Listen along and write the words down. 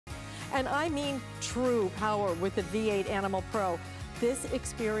And I mean true power with the V8 Animal Pro. This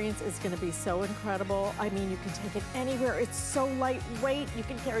experience is gonna be so incredible. I mean, you can take it anywhere. It's so lightweight. You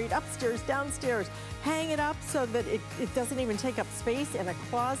can carry it upstairs, downstairs, hang it up so that it doesn't even take up space in a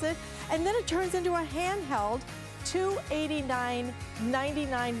closet. And then it turns into a handheld.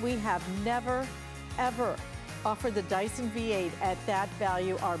 $289.99. We have never, ever offered the Dyson V8 at that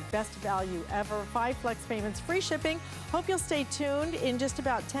value, our best value ever. 5 flex payments, free shipping. Hope you'll stay tuned. In just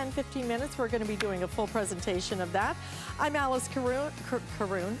about 10-15 minutes, we're gonna be doing a full presentation of that. I'm Alice Caroon.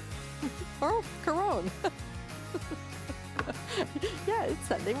 Oh, Caron. Yeah, it's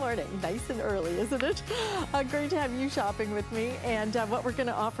Sunday morning, nice and early, isn't it? Great to have you shopping with me. And what we're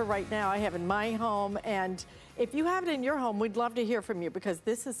gonna offer right now, I have in my home, and if you have it in your home, we'd love to hear from you, because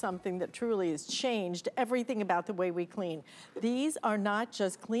this is something that truly has changed everything about the way we clean. These are not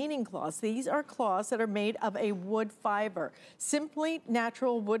just cleaning cloths. These are cloths that are made of a wood fiber, simply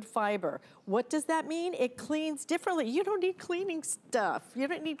natural wood fiber. What does that mean? It cleans differently. You don't need cleaning stuff. You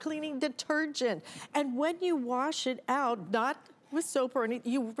don't need cleaning detergent. And when you wash it out, not with soap or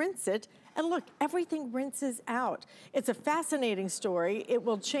anything, you rinse it, and look, everything rinses out. It's a fascinating story. It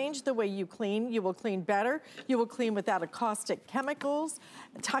will change the way you clean. You will clean better. You will clean without caustic chemicals,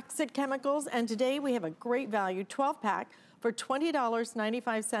 toxic chemicals. And today we have a great value, 12-pack for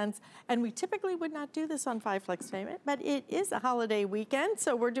 $20.95. And we typically would not do this on 5 flex payment, but it is a holiday weekend,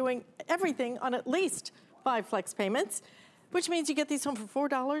 so we're doing everything on at least 5 flex payments, which means you get these home for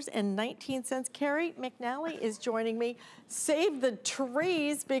 $4.19. Carrie McNally is joining me. Save the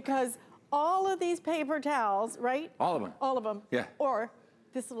trees, because all of these paper towels, right? All of them. All of them. Yeah. Or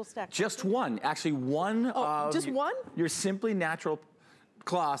this little stack. Just one. Actually, one. Oh, just one? Your Simply Natural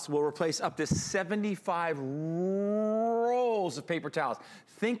cloths will replace up to 75 rolls of paper towels.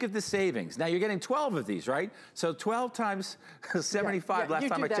 Think of the savings. Now, you're getting 12 of these, right? So 12 times 75, last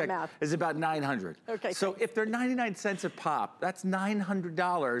time I checked, is about 900. Okay. So if they're 99 cents a pop, that's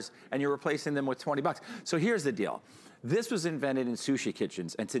 $900, and you're replacing them with 20 bucks. So here's the deal. This was invented in sushi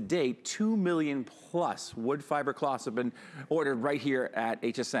kitchens, and to date, 2 million plus wood fiber cloths have been ordered right here at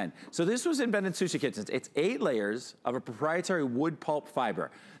HSN. So this was invented in sushi kitchens. It's 8 layers of a proprietary wood pulp fiber.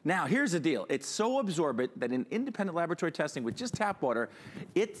 Now, here's the deal. It's so absorbent that in independent laboratory testing with just tap water,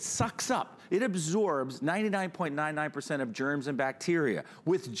 it sucks up. It absorbs 99.99% of germs and bacteria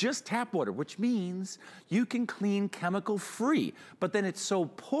with just tap water, which means you can clean chemical-free. But then it's so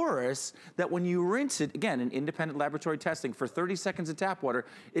porous that when you rinse it, again, in independent laboratory testing for 30 seconds of tap water,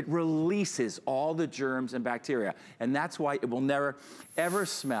 it releases all the germs and bacteria. And that's why it will never, ever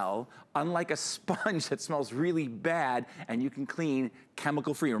smell, unlike a sponge that smells really bad, and you can clean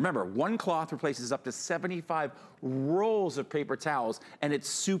chemical-free. Remember, one cloth replaces up to 75 rolls of paper towels, and it's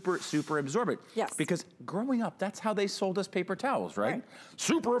super, super absorbent. Yes. Because growing up, that's how they sold us paper towels, right?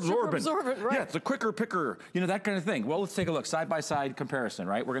 Super absorbent. Super absorbent, right. Yeah, it's a quicker picker, you know, that kind of thing. Well, let's take a look, side-by-side comparison,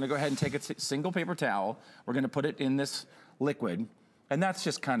 right? We're gonna go ahead and take a single paper towel. We're gonna put it in this liquid, and that's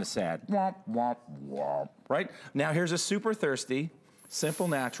just kind of sad. Womp, womp, womp, right? Now, here's a super thirsty, simple,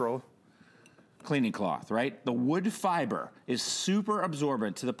 natural cleaning cloth, right? The wood fiber is super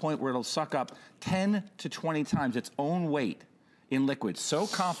absorbent to the point where it'll suck up 10 to 20 times its own weight in liquid. So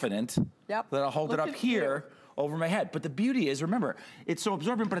confident that I'll hold it up here over my head. But the beauty is, remember, it's so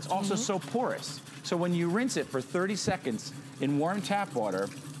absorbent, but it's also so porous. So when you rinse it for 30 seconds in warm tap water,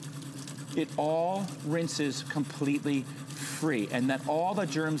 it all rinses completely free. And then all the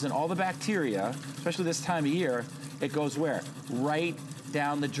germs and all the bacteria, especially this time of year, it goes where? Right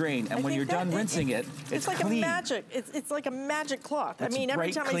down the drain. And when you're done rinsing it, it's like clean. It's like a magic cloth. I mean,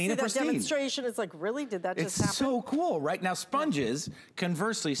 every time I see that demonstration, it's like, really? Did that just happen? It's so cool, right? Now, sponges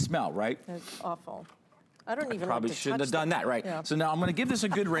conversely smell, right? It's awful. I don't even probably shouldn't have done that, right? Yeah. So now I'm gonna give this a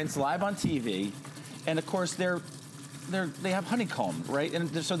good rinse live on TV. And of course, they have honeycomb, right?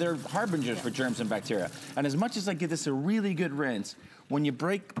 And so they're harbingers for germs and bacteria. And as much as I give this a really good rinse, when you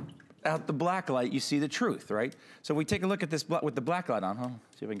break out the black light, you see the truth, right? So we take a look at this with the black light on, huh?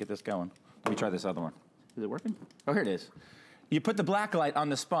 See if I can get this going. Let me try this other one. Is it working? Oh, here it is. You put the black light on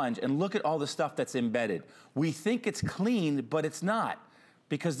the sponge and look at all the stuff that's embedded. We think it's clean, but it's not,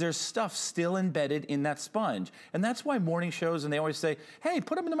 because there's stuff still embedded in that sponge. And that's why morning shows, and they always say, hey,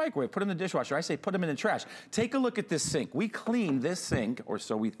 put them in the microwave, put them in the dishwasher. I say, put them in the trash. Take a look at this sink. We cleaned this sink, or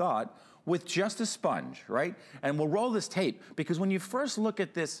so we thought, with just a sponge, right? And we'll roll this tape, because when you first look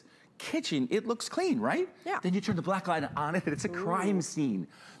at this kitchen, it looks clean, right? Yeah. Then you turn the black light on it, and it's a crime scene.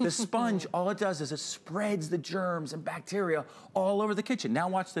 The sponge, all it does is it spreads the germs and bacteria all over the kitchen. Now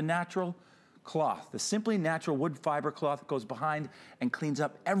watch the natural cloth. The Simply Natural wood fiber cloth goes behind and cleans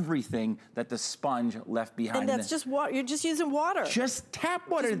up everything that the sponge left behind. And that's just water. You're just using water. Just tap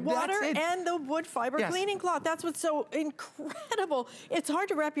water. Just water that's it. and the wood fiber cleaning cloth. That's what's so incredible. It's hard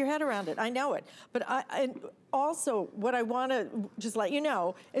to wrap your head around it. I know it. But also, what I want to just let you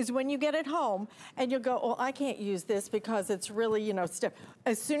know is when you get it home and you'll go, oh, I can't use this because it's really, you know, stiff.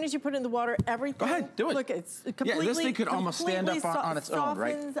 As soon as you put it in the water, everything. Go ahead, do it. Look, it's completely. Yeah, this thing could almost stand up on its own,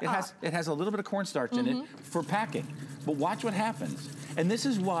 right? It has a little bit of cornstarch in it for packing. But watch what happens. And this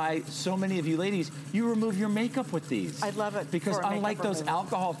is why so many of you ladies, you remove your makeup with these. I love it. Because unlike those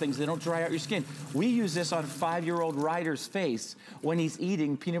alcohol things, they don't dry out your skin. We use this on 5-year-old Ryder's face when he's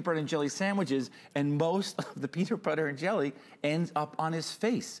eating peanut butter and jelly sandwiches, and most of the peanut butter and jelly ends up on his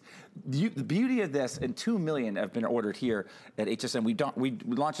face. The beauty of this, and 2 million have been ordered here at HSN. We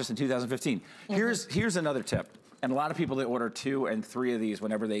launched this in 2015. Here's another tip. And a lot of people, they order 2 and 3 of these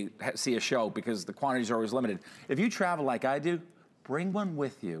whenever they see a show because the quantities are always limited. If you travel like I do, bring one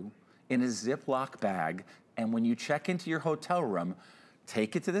with you in a Ziploc bag, and when you check into your hotel room,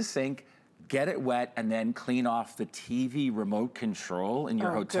 take it to the sink, get it wet, and then clean off the TV remote control in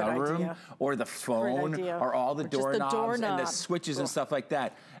your hotel room, or the phone, or all the doorknobs and the switches and stuff like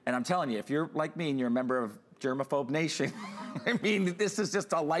that. And I'm telling you, if you're like me and you're a member of Germaphobe Nation, I mean, this is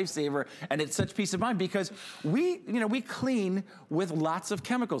just a lifesaver, and it's such peace of mind because we clean with lots of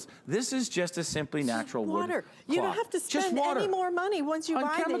chemicals. This is just a Simply Natural water. You don't have to spend any more money once you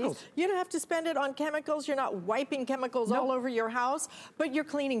buy these. You don't have to spend it on chemicals. You're not wiping chemicals all over your house, but you're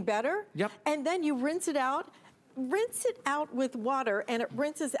cleaning better. Yep. And then you rinse it out. Rinse it out with water, and it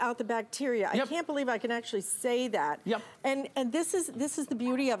rinses out the bacteria. I can't believe I can actually say that. And this is the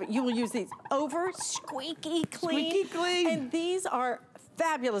beauty of it. You will use these over squeaky clean. Squeaky clean. And these are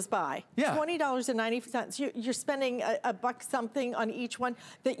fabulous buy. $20.90. You're spending a buck something on each one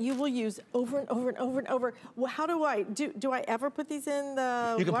that you will use over and over and over and over. Well, how do I ever put these in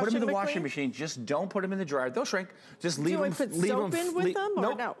the You can put them in the washing machine. Just don't put them in the dryer. They'll shrink. Just leave them. Do I put soap in with them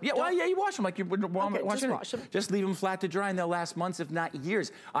or no? Yeah, well, yeah, you wash them like you would wash them. Just leave them flat to dry, and they'll last months, if not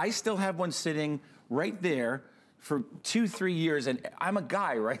years. I still have one sitting right there for 2-3 years, and I'm a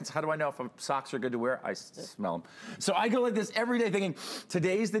guy, right? So how do I know if socks are good to wear? I smell them. So I go like this every day thinking,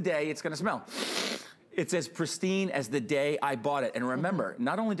 today's the day it's gonna smell. It's as pristine as the day I bought it. And remember,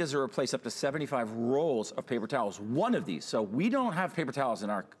 not only does it replace up to 75 rolls of paper towels, one of these, so we don't have paper towels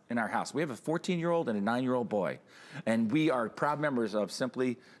in our house. We have a 14-year-old and a 9-year-old boy. And we are proud members of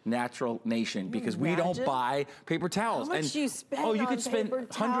Simply Natural Nation because we don't buy paper towels. How much do you spend you could spend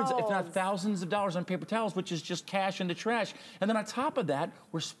hundreds, if not thousands of dollars on paper towels, which is just cash in the trash. And then on top of that,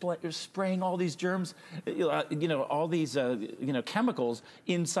 we're spraying all these germs, all these chemicals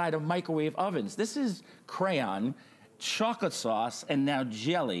inside of microwave ovens. This is crayon, chocolate sauce, and now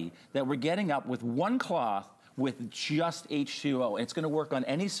jelly that we're getting up with one cloth with just H2O. It's gonna work on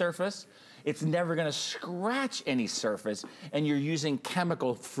any surface. It's never gonna scratch any surface, and you're using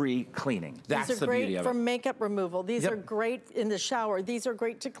chemical-free cleaning. That's the beauty of it. These are great for makeup removal. These are great in the shower. These are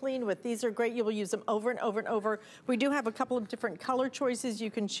great to clean with. These are great, you will use them over and over and over. We do have a couple of different color choices.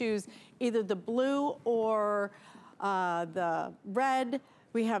 You can choose either the blue or the red.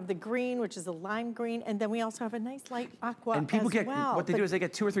 We have the green, which is a lime green, and then we also have a nice light aqua. And people what they do is they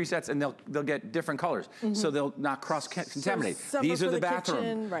get 2 or 3 sets, and they'll get different colors, so they'll not cross-contaminate. These are the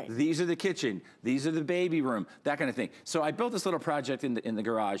bathroom, these are the kitchen, these are the baby room, that kind of thing. So I built this little project in the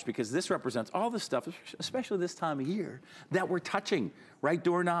garage because this represents all the stuff, especially this time of year, that we're touching, right?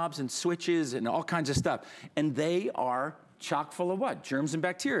 Doorknobs and switches and all kinds of stuff, and they are chock full of what? Germs and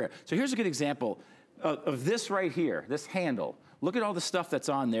bacteria. So here's a good example of this right here, this handle. Look at all the stuff that's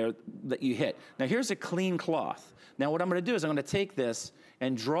on there that you hit. Now here's a clean cloth. Now what I'm gonna do is I'm gonna take this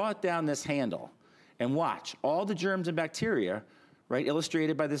and draw it down this handle and watch. All the germs and bacteria, right,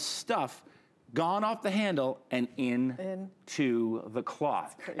 illustrated by this stuff, gone off the handle and into the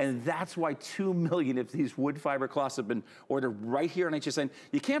cloth. And that's why 2 million of these wood fiber cloths have been ordered right here on HSN.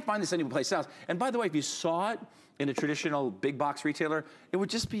 You can't find this anyplace else. And by the way, if you saw it in a traditional big box retailer, it would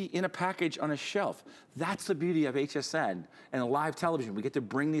just be in a package on a shelf. That's the beauty of HSN and live television. We get to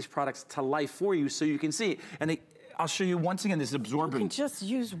bring these products to life for you so you can see. And I'll show you once again this absorbent. You can just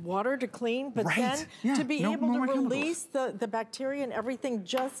use water to clean, but then to be able to release the bacteria and everything,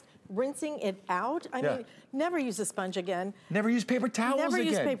 just rinsing it out. I mean, never use a sponge again. Never use paper towels again. Never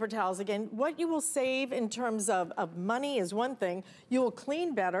use paper towels again. What you will save in terms of money is one thing. You will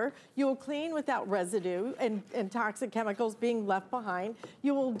clean better. You will clean without residue and toxic chemicals being left behind.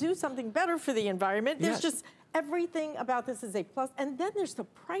 You will do something better for the environment. There's just Everything about this is a plus, and then there's the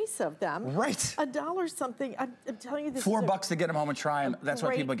price of them. Right. $1 something. I'm telling you, this $4 to get them home and try them. That's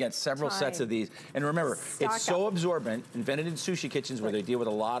why people get several sets of these. And remember, it's so absorbent, invented in sushi kitchens where they deal with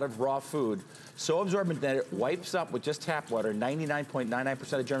a lot of raw food, so absorbent that it wipes up with just tap water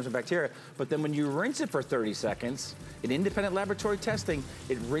 99.99% of germs and bacteria. But then when you rinse it for 30 seconds, in independent laboratory testing,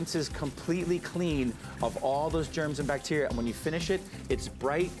 it rinses completely clean of all those germs and bacteria. And when you finish it, it's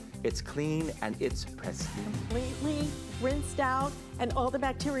bright, it's clean, and it's pristine. Completely rinsed out and all the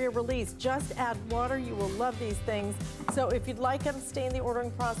bacteria released. Just add water. You will love these things. So if you'd like them, stay in the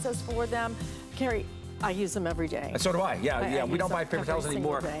ordering process for them. Carrie, I use them every day. And so do I. Yeah. We don't buy paper towels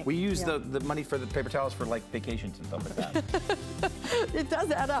anymore. Day. We use the money for the paper towels for like vacations and stuff like that. It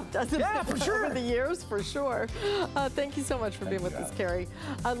does add up, doesn't it? Yeah, for sure. Over the years, for sure. Thank you so much for being with us, Carrie.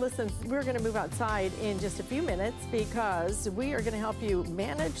 Listen, we're going to move outside in just a few minutes because we are going to help you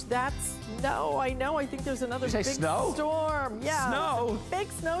manage that snow. I know. I think there's another big storm. Yeah. Snow.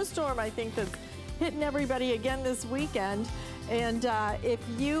 Big snowstorm, I think, that's hitting everybody again this weekend. And if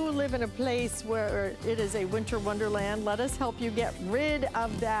you live in a place where it is a winter wonderland, let us help you get rid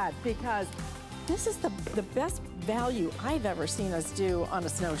of that, because this is the best value I've ever seen us do on a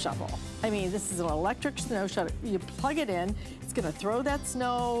snow shovel. I mean, this is an electric snow shovel. You plug it in, it's gonna throw that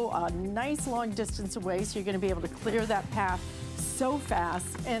snow a nice long distance away, so you're gonna be able to clear that path so fast.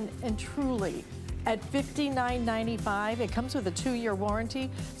 And truly, at $59.95, it comes with a 2-year warranty,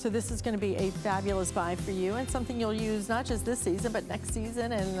 so this is going to be a fabulous buy for you and something you'll use not just this season, but next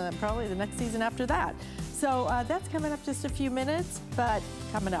season and probably the next season after that. So that's coming up just a few minutes, but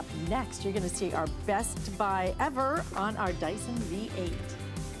coming up next, you're going to see our best buy ever on our Dyson V8.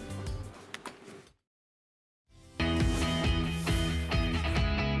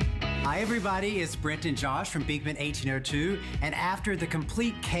 Hi everybody, it's Brent and Josh from Beekman 1802, and after the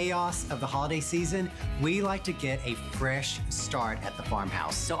complete chaos of the holiday season, we like to get a fresh start at the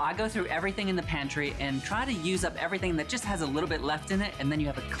farmhouse. So I go through everything in the pantry and try to use up everything that just has a little bit left in it, and then you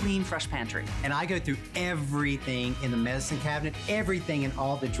have a clean, fresh pantry. And I go through everything in the medicine cabinet, everything in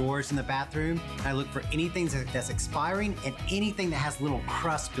all the drawers in the bathroom. I look for anything that's expiring and anything that has little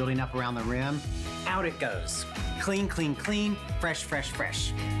crust building up around the rim. Out it goes. Clean, clean, clean, fresh, fresh,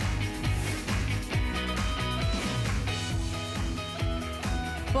 fresh.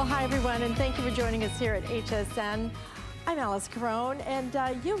 Well, hi everyone, and thank you for joining us here at HSN. I'm Alice Carone,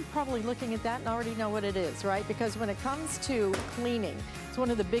 and you're probably looking at that and already know what it is, right? Because when it comes to cleaning, it's one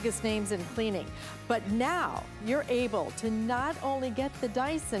of the biggest names in cleaning. But now you're able to not only get the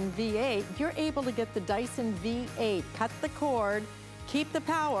Dyson V8, you're able to get the Dyson V8. Cut the cord, keep the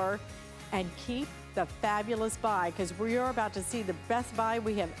power, and keep the fabulous buy, because we are about to see the best buy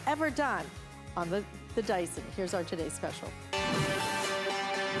we have ever done on the Dyson. Here's our today's special.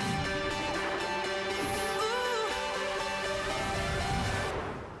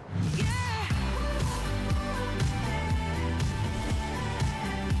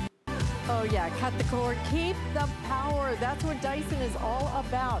 Oh yeah, cut the cord, keep the power. That's what Dyson is all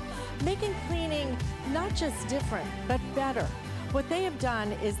about. Making cleaning not just different, but better. What they have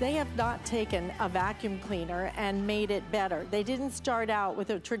done is they have not taken a vacuum cleaner and made it better. They didn't start out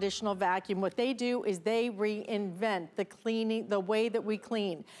with a traditional vacuum. What they do is they reinvent the cleaning, the way that we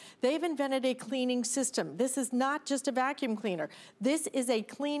clean. They've invented a cleaning system. This is not just a vacuum cleaner. This is a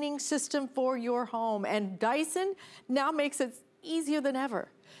cleaning system for your home. And Dyson now makes it easier than ever.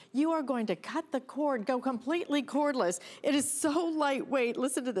 You are going to cut the cord, go completely cordless. It is so lightweight.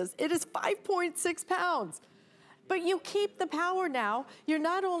 Listen to this. It is 5.6 pounds. But you keep the power now. You're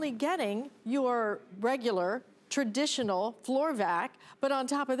not only getting your regular, traditional floor vac, but on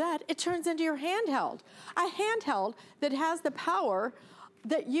top of that, it turns into your handheld. A handheld that has the power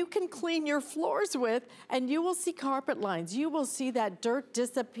that you can clean your floors with, and you will see carpet lines. You will see that dirt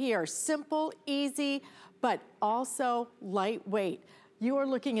disappear. Simple, easy, but also lightweight. You are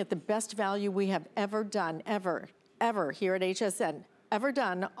looking at the best value we have ever done, ever here at HSN, ever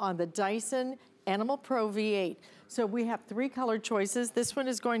done on the Dyson Animal Pro V8. So we have 3 color choices. This one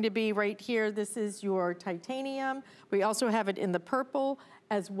is going to be right here. This is your titanium. We also have it in the purple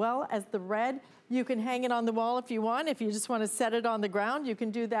as well as the red. You can hang it on the wall if you want. If you just want to set it on the ground, you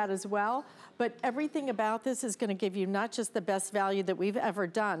can do that as well. But everything about this is going to give you not just the best value that we've ever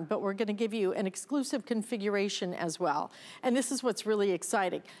done, but we're going to give you an exclusive configuration as well. And this is what's really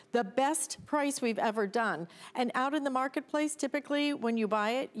exciting. The best price we've ever done. And out in the marketplace, typically when you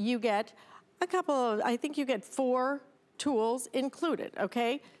buy it, you get a couple of, I think you get 4 tools included,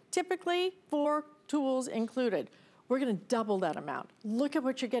 okay? Typically 4 tools included. We're gonna double that amount. Look at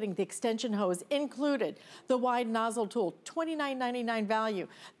what you're getting. The extension hose included. The wide nozzle tool, $29.99 value.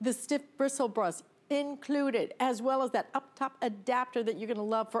 The stiff bristle brush included, as well as that up-top adapter that you're gonna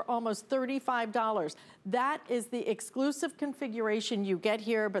love for almost $35. That is the exclusive configuration you get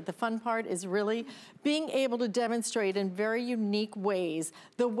here, but the fun part is really being able to demonstrate in very unique ways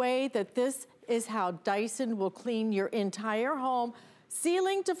the way that this is how Dyson will clean your entire home,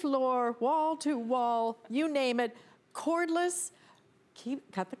 ceiling to floor, wall to wall, you name it, cordless.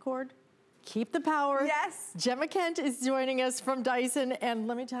 Cut the cord. Keep the power. Yes. Gemma Kent is joining us from Dyson, and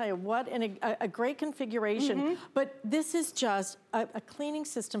let me tell you, what a great configuration. But this is just a cleaning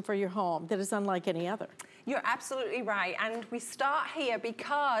system for your home that is unlike any other. You're absolutely right, and we start here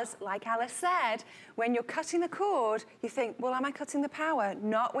because, like Alice said, when you're cutting the cord, you think, well, am I cutting the power?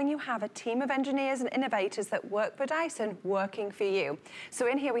 Not when you have a team of engineers and innovators that work for Dyson working for you. So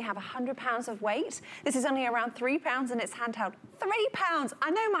in here we have 100 pounds of weight. This is only around 3 pounds and it's handheld. 3 pounds! I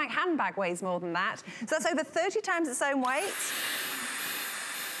know my handbag weighs more than that. So that's over 30 times its own weight.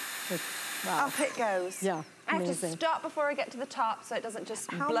 Wow. Up it goes. Yeah. I have amazing. to stop before I get to the top so it doesn't just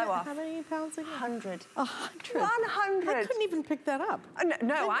blow off. How many pounds again? 100. 100. 100. I couldn't even pick that up.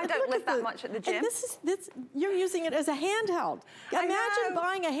 No, I don't lift that much at the gym. And you're using it as a handheld. Imagine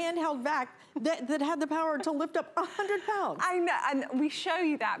buying a handheld vac that had the power to lift up 100 pounds. I know, and we show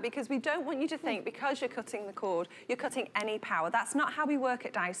you that because we don't want you to think because you're cutting the cord, you're cutting any power. That's not how we work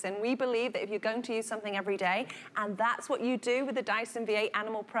at Dyson. We believe that if you're going to use something every day, and that's what you do with the Dyson V8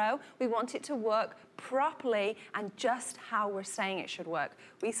 Animal Pro, we want it to work properly and just how we're saying it should work.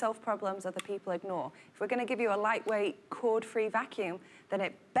 We solve problems other people ignore. If we're going to give you a lightweight, cord-free vacuum, then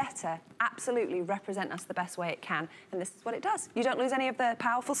it better absolutely represent us the best way it can. And this is what it does. You don't lose any of the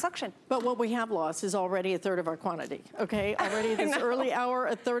powerful suction. But what we have lost is already a third of our quantity, okay? Already this early hour,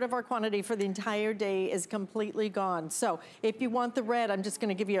 a third of our quantity for the entire day is completely gone. So if you want the red, I'm just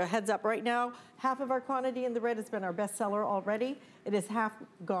gonna give you a heads up right now. Half of our quantity in the red has been our best seller already. It is half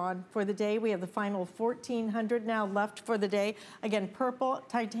gone for the day. We have the final 1,400 now left for the day. Again, purple,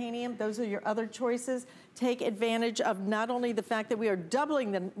 titanium, those are your other choices. Take advantage of not only the fact that we are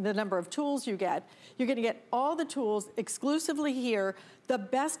doubling the number of tools you get, you're gonna get all the tools exclusively here, the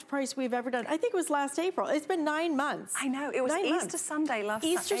best price we've ever done. I think it was last April. It's been 9 months. I know, it was Easter Sunday last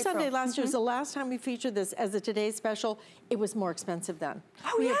Easter April. Sunday last year was the last time we featured this as a Today's Special. It was more expensive then.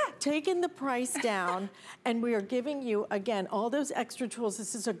 Oh, we have taken the price down and we are giving you, again, all those extra tools.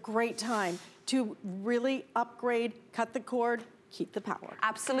 This is a great time to really upgrade, cut the cord, keep the power.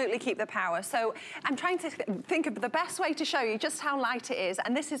 Absolutely keep the power. So I'm trying to think of the best way to show you just how light it is.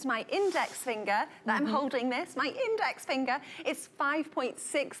 And this is my index finger that I'm holding this. My index finger is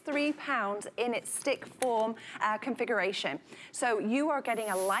 5.63 pounds in its stick form configuration. So you are getting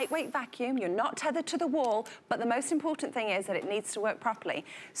a lightweight vacuum. You're not tethered to the wall, but the most important thing is that it needs to work properly.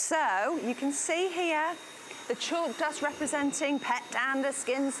 So you can see here, the chalk dust representing pet dander,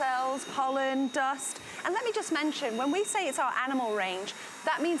 skin cells, pollen, dust. And let me just mention, when we say it's our animal range,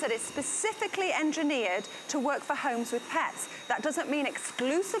 that means that it's specifically engineered to work for homes with pets. That doesn't mean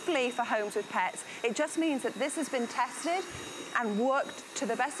exclusively for homes with pets. It just means that this has been tested and worked to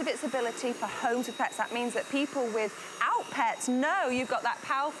the best of its ability for homes with pets. That means that people without pets know you've got that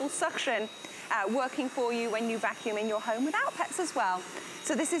powerful suction working for you when you vacuum in your home without pets as well.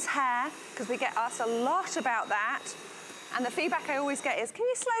 So this is hair, because we get asked a lot about that. And the feedback I always get is, can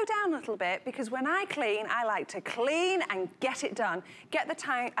you slow down a little bit? Because when I clean, I like to clean and get it done. Get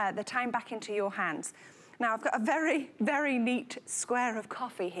the time back into your hands. Now, I've got a very, very neat square of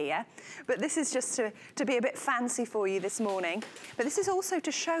coffee here, but this is just to be a bit fancy for you this morning. But this is also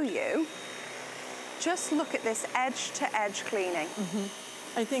to show you, just look at this edge-to-edge cleaning.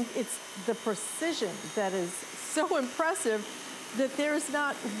 I think it's the precision that is so impressive that there's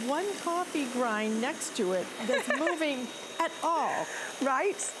not one coffee grind next to it that's moving at all.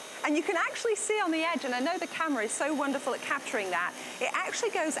 Right? And you can actually see on the edge, and I know the camera is so wonderful at capturing that, it actually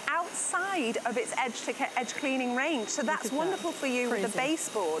goes outside of its edge cleaning range. So that's wonderful for you with the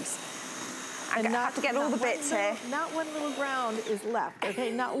baseboards. I have to get all the bits here. Not one little ground is left,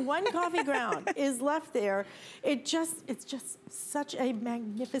 okay? Not one coffee ground is left there. It's just such a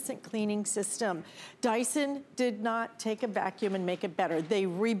magnificent cleaning system. Dyson did not take a vacuum and make it better. They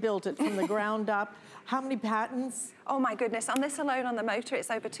rebuilt it from the ground up. How many patents? Oh my goodness, on this alone, on the motor,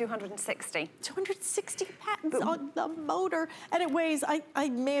 it's over 260. 260 patents on the motor. And it weighs, I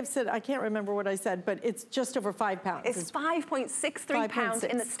may have said, I can't remember what I said, but it's just over 5 pounds. It's 5.63 pounds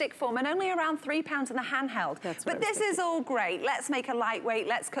in the stick form and only around around £3 in the handheld. That's but this is all great. Let's make a lightweight,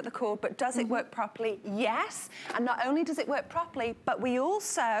 let's cut the cord, but does it work properly? Yes. And not only does it work properly, but we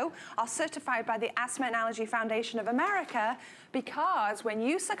also are certified by the Asthma and Allergy Foundation of America, because when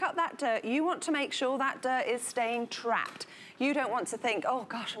you suck up that dirt, you want to make sure that dirt is staying trapped. You don't want to think, oh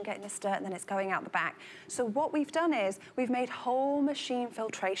gosh, I'm getting this dirt and then it's going out the back. So what we've done is we've made whole machine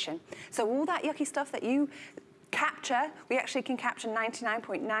filtration. So all that yucky stuff that you capture, we actually can capture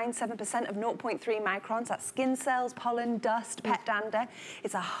 99.97% of 0.3 microns. That's skin cells, pollen, dust, pet dander.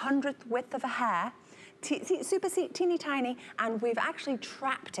 It's 100th width of a hair. Super teeny tiny, and we've actually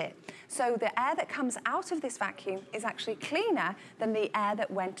trapped it. So the air that comes out of this vacuum is actually cleaner than the air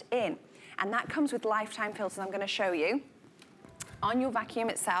that went in. And that comes with lifetime filters I'm going to show you. On your vacuum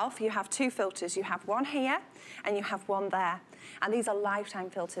itself, you have two filters. You have one here and you have one there. And these are lifetime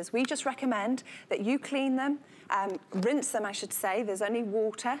filters. We just recommend that you clean them, rinse them, I should say. There's only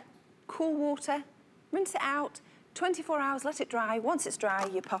water, cool water, rinse it out, 24 hours, let it dry. Once it's dry,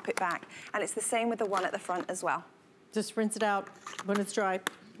 you pop it back. And it's the same with the one at the front as well. Just rinse it out. When it's dry,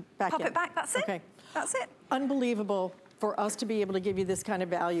 back in. Pop it back, that's it. Okay. That's it. Unbelievable for us to be able to give you this kind of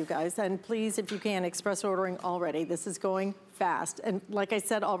value, guys. And please, if you can, express ordering already. This is going fast. And like I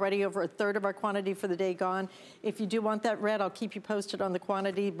said, already over 1/3 of our quantity for the day gone. If you do want that red, I'll keep you posted on the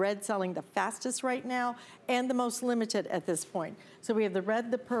quantity. Red selling the fastest right now and the most limited at this point. So we have the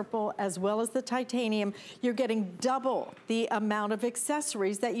red, the purple, as well as the titanium. You're getting double the amount of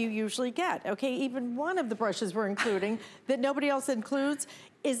accessories that you usually get. Okay, even one of the brushes we're including that nobody else includes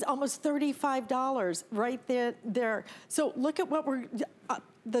is almost $35 right there. So look at what we're,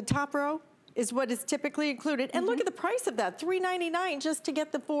 the top row is what is typically included. And look at the price of that, $3.99 just to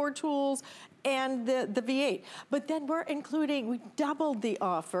get the 4 tools and the V8. But then we're including, we doubled the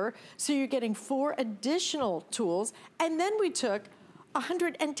offer, so you're getting 4 additional tools. And then we took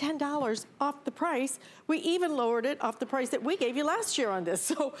 $110 off the price. We even lowered it off the price that we gave you last year on this.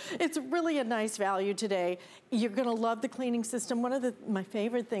 So it's really a nice value today. You're gonna love the cleaning system. One of my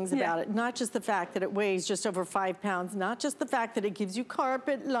favorite things about it, not just the fact that it weighs just over 5 pounds, not just the fact that it gives you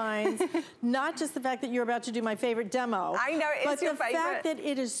carpet lines, not just the fact that you're about to do my favorite demo. I know, it is your favorite. But the fact that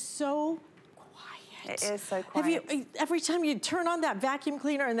it is so quiet. It is so quiet. Every time you turn on that vacuum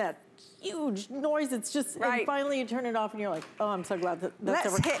cleaner and that huge noise, it's just, and finally you turn it off and you're like, oh, I'm so glad that's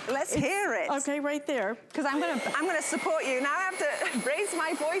over. Let's hear it. Okay, right there. Because I'm gonna support you. Now I have to raise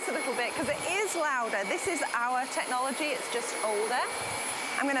my voice a little bit because it is louder. This is our technology, it's just older.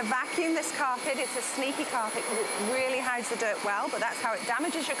 I'm gonna vacuum this carpet. It's a sneaky carpet because it really hides the dirt well, but that's how it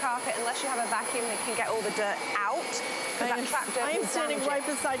damages your carpet unless you have a vacuum that can get all the dirt out. I am standing right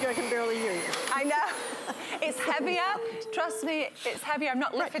beside you, I can barely hear you. I know. It's heavier. Trust me, it's heavier. I'm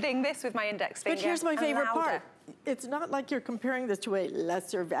not lifting this with my index finger. But here's my favorite part. It's not like you're comparing this to a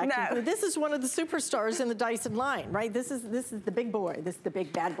lesser vacuum. No. This is one of the superstars in the Dyson line, right? This is the big boy. This is the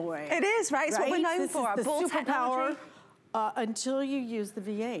big bad boy. It is, right? It's what we're known for. This is the superpower. Until you use the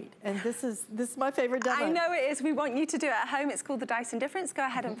V8. And this is my favorite demo. I know it is. We want you to do it at home. It's called the Dyson Difference. Go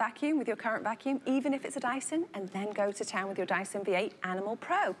ahead and vacuum with your current vacuum, even if it's a Dyson, and then go to town with your Dyson V8 Animal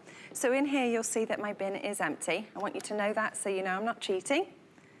Pro. So in here, you'll see that my bin is empty. I want you to know that so you know I'm not cheating.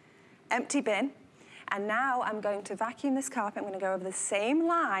 Empty bin. And now I'm going to vacuum this carpet. I'm going to go over the same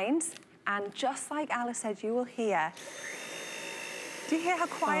lines. And just like Alice said, you will hear. Do you hear how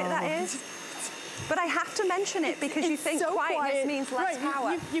quiet that is? But I have to mention it because you think so quietness means less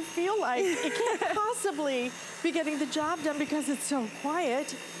power. You feel like it can't possibly be getting the job done because it's so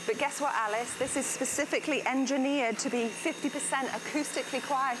quiet. But guess what, Alice? This is specifically engineered to be 50% acoustically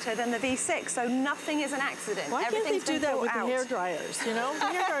quieter than the V6, so nothing is an accident. Why can't they do that with the hair dryers, you know? The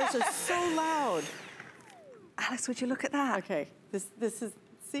hair dryers are so loud. Alice, would you look at that? Okay, this is,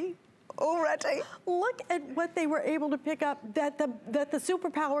 see? Already. Look at what they were able to pick up that the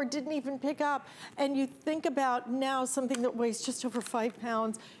superpower didn't even pick up. And you think about now something that weighs just over 5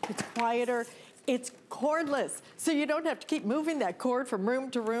 pounds, it's quieter, it's cordless. So you don't have to keep moving that cord from room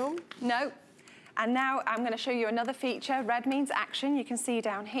to room. No. And now I'm going to show you another feature. Red means action, you can see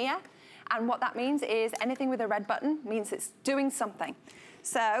down here. And what that means is anything with a red button means it's doing something.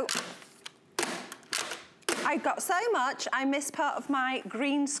 So I got so much, I missed part of my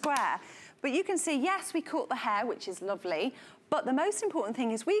green square. But you can see, yes, we caught the hair, which is lovely, but the most important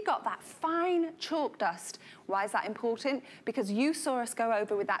thing is we got that fine chalk dust. Why is that important? Because you saw us go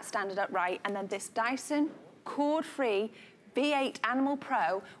over with that standard upright, and then this Dyson cord-free V8 Animal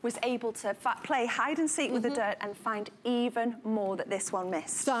Pro was able to play hide and seek with the dirt and find even more that this one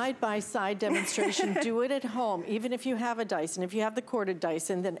missed. Side-by-side demonstration. Do it at home. Even if you have a Dyson, if you have the corded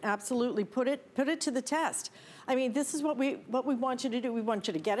Dyson, then absolutely put it to the test. I mean, this is what we want you to do. We want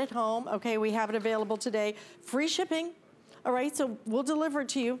you to get it home. Okay, we have it available today. Free shipping. All right, so we'll deliver it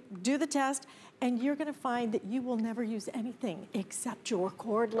to you. Do the test. And you're gonna find that you will never use anything except your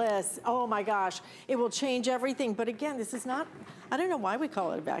cordless. Oh my gosh, it will change everything. But again, this is not, I don't know why we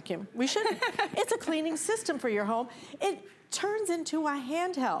call it a vacuum. We shouldn't. It's a cleaning system for your home. It turns into a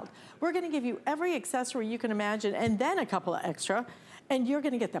handheld. We're gonna give you every accessory you can imagine and then a couple of extra. And you're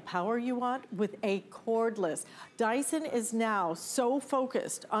gonna get the power you want with a cordless. Dyson is now so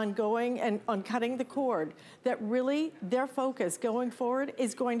focused on going and on cutting the cord that really their focus going forward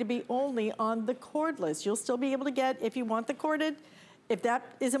is going to be only on the cordless. You'll still be able to get, if you want the corded, if that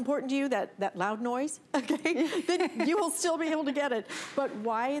is important to you, that loud noise, okay, then you will still be able to get it. But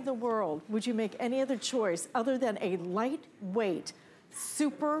why in the world would you make any other choice other than a lightweight,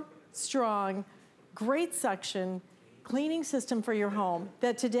 super strong, great suction, cleaning system for your home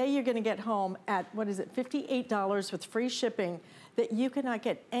that today you're gonna get home at, what is it, $58 with free shipping, that you cannot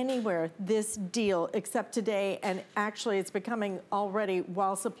get anywhere this deal except today, and actually it's becoming already,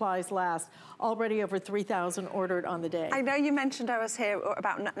 while supplies last, already over 3,000 ordered on the day. I know you mentioned I was here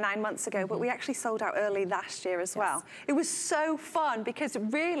about 9 months ago, but we actually sold out early last year as well. It was so fun because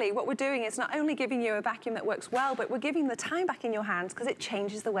really what we're doing is not only giving you a vacuum that works well, but we're giving the time back in your hands because it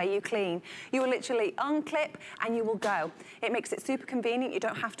changes the way you clean. You will literally unclip and you will go. It makes it super convenient. You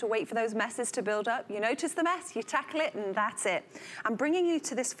don't have to wait for those messes to build up. You notice the mess, you tackle it, and that's it. I'm bringing you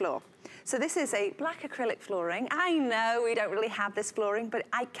to this floor. So this is a black acrylic flooring. I know we don't really have this flooring, but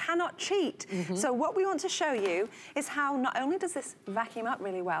I cannot cheat. So what we want to show you is how not only does this vacuum up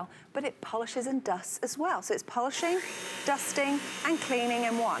really well, but it polishes and dusts as well. So it's polishing, dusting, and cleaning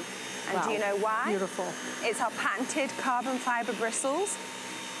in one. And do you know why? Beautiful. It's our patented carbon fiber bristles.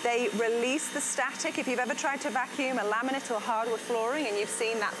 They release the static. If you've ever tried to vacuum a laminate or hardwood flooring and you've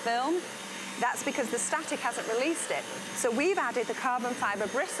seen that film, that's because the static hasn't released it. So we've added the carbon fiber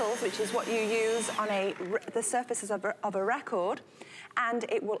bristles, which is what you use on the surfaces of a record, and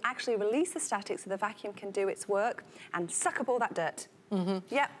it will actually release the static so the vacuum can do its work and suck up all that dirt.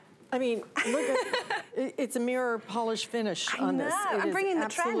 Yep. I mean, look at it's a mirror polish finish on this. I'm bringing the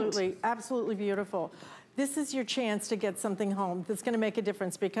trend. Absolutely beautiful. This is your chance to get something home that's gonna make a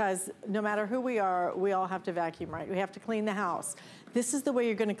difference, because no matter who we are, we all have to vacuum, right? We have to clean the house. This is the way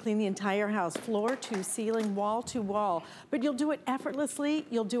you're gonna clean the entire house, floor to ceiling, wall to wall. But you'll do it effortlessly.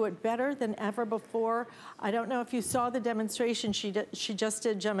 You'll do it better than ever before. I don't know if you saw the demonstration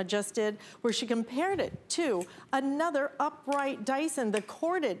Gemma just did, where she compared it to another upright Dyson, the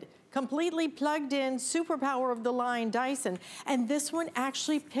corded, completely plugged in, super power of the line Dyson. And this one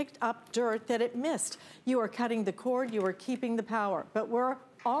actually picked up dirt that it missed. You are cutting the cord, you are keeping the power. But we're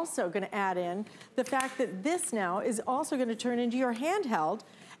also gonna add in the fact that this now is also gonna turn into your handheld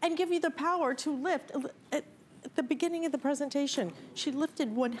and give you the power to lift. At the beginning of the presentation, she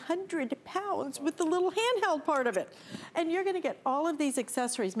lifted 100 pounds with the little handheld part of it. And you're gonna get all of these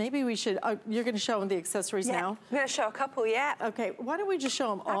accessories. Maybe we should, you're gonna show them the accessories now? I'm gonna show a couple, yeah. Okay, why don't we just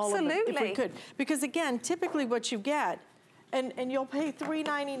show them all of them if we could? Because again, typically what you get, and you'll pay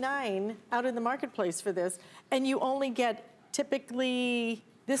 $3.99 out in the marketplace for this, and you only get typically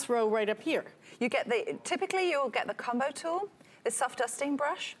this row right up here. You get typically you'll get the combo tool, the soft dusting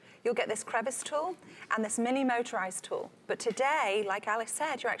brush, you'll get this crevice tool and this mini motorized tool. But today, like Alice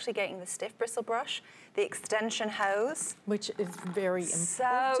said, you're actually getting the stiff bristle brush, the extension hose. Which is very important.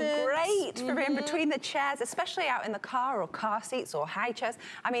 So great for in between the chairs, especially out in the car or car seats or high chairs.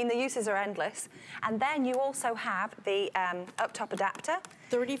 I mean, the uses are endless. And then you also have the up-top adapter.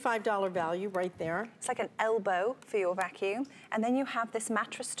 $35 value right there. It's like an elbow for your vacuum. And then you have this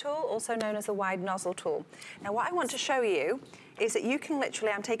mattress tool, also known as a wide nozzle tool. Now, what I want to show you is that you can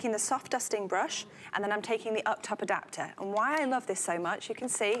literally, I'm taking the soft dusting brush and then I'm taking the up-top adapter. And why I love this so much, you can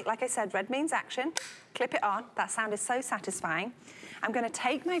see, like I said, red means action. Clip it on. That sound is so satisfying. I'm going to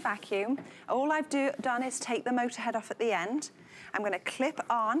take my vacuum. All I've done is take the motor head off at the end. I'm going to clip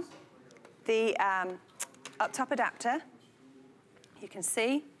on the up-top adapter. You can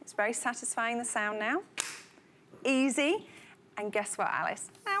see it's very satisfying, the sound now. Easy. And guess what,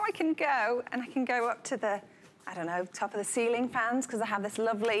 Alice? Now I can go and I can go up to the, I don't know, top of the ceiling fans, because I have this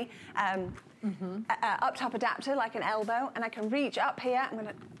lovely up-top adapter like an elbow, and I can reach up here. I'm going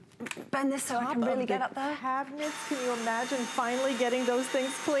to bend this so I can really get up there. Cabinets, can you imagine finally getting those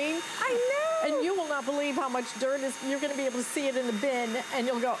things clean? I know. And you will not believe how much dirt is, you're gonna be able to see it in the bin and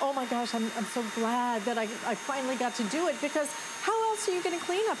you'll go, oh my gosh, I'm so glad that I finally got to do it, because how else are you gonna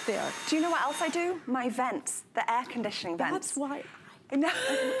clean up there? Do you know what else I do? My vents, the air conditioning vents. That's why. No.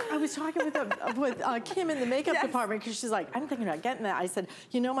 I was talking with Kim in the makeup Yes. department, because she's like, I'm thinking about getting that. I said,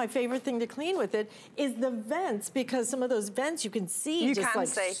 you know, my favorite thing to clean with it is the vents, because some of those vents you can see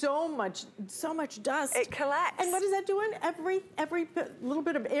so much dust. It collects. And what is that doing? Every little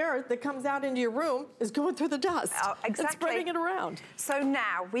bit of air that comes out into your room is going through the dust. Oh, exactly. And spreading it around. So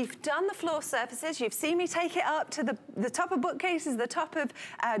now we've done the floor surfaces. You've seen me take it up to the top of bookcases, the top of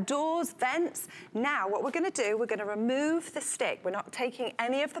doors, vents. Now what we're going to do, we're going to remove the stick. We're not taking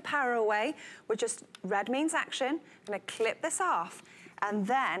any of the power away. We're just, red means action. I'm gonna clip this off. And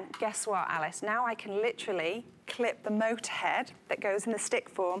then, guess what, Alice? Now I can literally clip the motor head that goes in the stick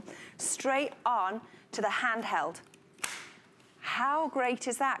form straight on to the handheld. How great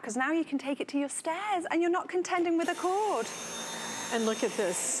is that? Because now you can take it to your stairs and you're not contending with a cord. And look at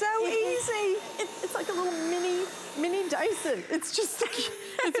this. So easy. It's like a little mini Dyson. It's just,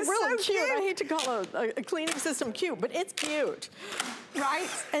 it's really so cute. I hate to call a cleaning system cute, but it's cute. Right?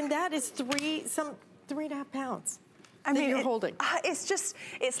 And that is 3.5 pounds. I mean, you're holding.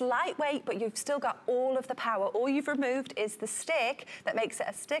 It's lightweight, but you've still got all of the power. All you've removed is the stick that makes it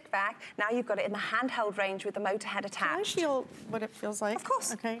a stick vac. Now you've got it in the handheld range with the motor head attached. Can I feel what it feels like? Of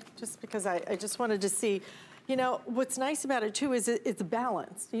course. Okay, just because I just wanted to see. You know, what's nice about it too is it's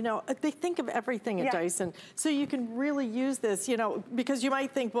balanced. You know, they think of everything at Dyson. So you can really use this, you know, because you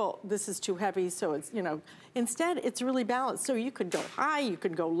might think, well, this is too heavy, so it's, you know, instead it's really balanced. So you could go high, you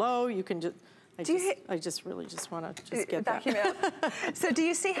could go low, you can just, I just really want to get that. So do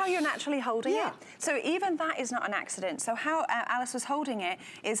you see how you're naturally holding it? So even that is not an accident. So how Alice was holding it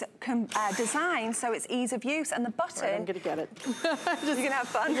is designed so it's ease of use, and the button... Right, I'm going to get it. You're going to have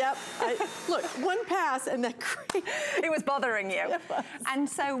fun? Yep. Look, one pass and then it was bothering you. And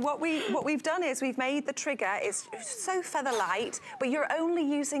so what we've done is we've made the trigger is so feather light, but you're only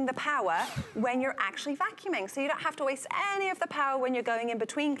using the power when you're actually vacuuming. So you don't have to waste any of the power when you're going in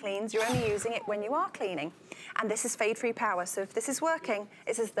between cleans. You're only using it when you are cleaning. And this is fade-free power, so if this is working,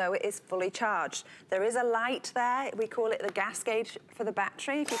 it's as though it is fully charged. There is a light there. We call it the gas gauge for the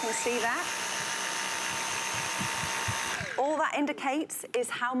battery, if you can see that. All that indicates is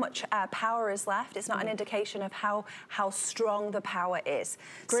how much power is left. It's not an indication of how strong the power is.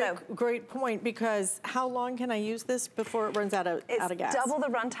 Great point, because how long can I use this before it runs out of gas? It's double the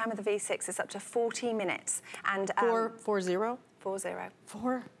runtime of the V6. It's up to 40 minutes. And 40? 40.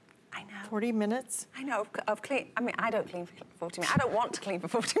 I know. 40 minutes? I know, of clean. I mean, I don't clean for 40 minutes. I don't want to clean for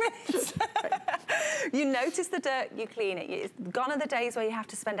 40 minutes. You notice the dirt, you clean it. Gone are the days where you have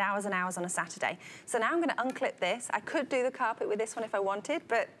to spend hours and hours on a Saturday. So now I'm going to unclip this. I could do the carpet with this one if I wanted,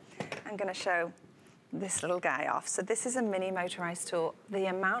 but I'm going to show this little guy off. So this is a mini motorized tool. The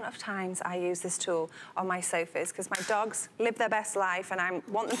amount of times I use this tool on my sofas, because my dogs live their best life and I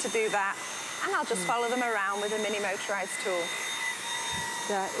want them to do that, and I'll just follow them around with a mini motorized tool.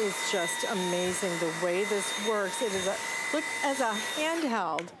 That is just amazing the way this works. It is look, as a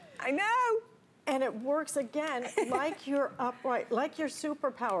handheld. I know. And it works again like your upright, like your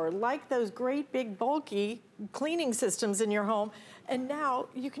superpower, like those great big bulky cleaning systems in your home. And now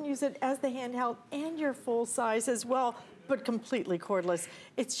you can use it as the handheld and your full size as well, but completely cordless.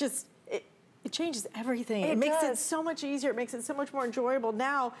 It's just, it changes everything. It makes it so much easier. It makes it so much more enjoyable.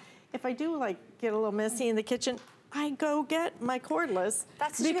 Now, if I do like get a little messy in the kitchen, I go get my cordless.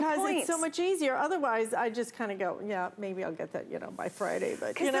 That's because it's so much easier. Otherwise, I just kind of go, yeah, maybe I'll get that, you know, by Friday.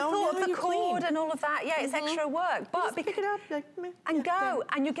 But you know, the thought of the cord and all of that, it's extra work. But pick it up and go,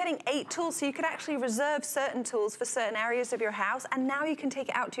 and you're getting 8 tools, so you could actually reserve certain tools for certain areas of your house, and now you can take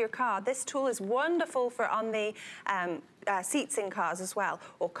it out to your car. This tool is wonderful for on the seats in cars as well,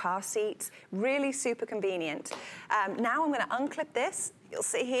 or car seats. Really super convenient. Now I'm going to unclip this. You'll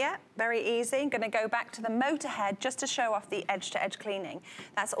see here, very easy. I'm going to go back to the motor head just to show off the edge-to-edge cleaning.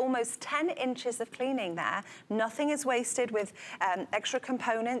 That's almost 10 inches of cleaning there. Nothing is wasted with extra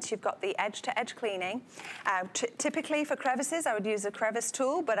components. You've got the edge-to-edge cleaning. Typically for crevices, I would use a crevice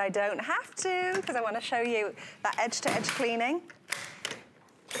tool, but I don't have to because I want to show you that edge-to-edge cleaning.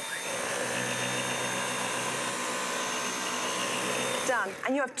 Done.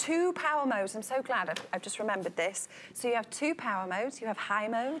 And you have 2 power modes. I'm so glad I've just remembered this. So you have 2 power modes. You have high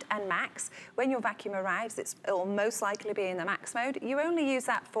mode and max. When your vacuum arrives, it'll most likely be in the max mode. You only use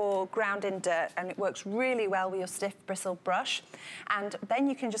that for grounding dirt, and it works really well with your stiff bristled brush. And then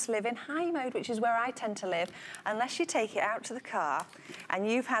you can just live in high mode, which is where I tend to live, unless you take it out to the car and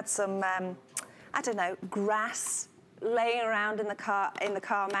you've had some, I don't know, grass laying around in the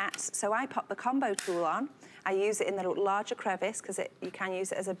car mats. So I pop the combo tool on. I use it in the larger crevice because you can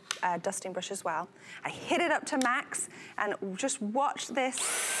use it as a dusting brush as well. I hit it up to max and just watch this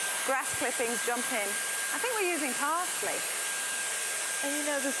grass clippings jump in. I think we're using parsley. And you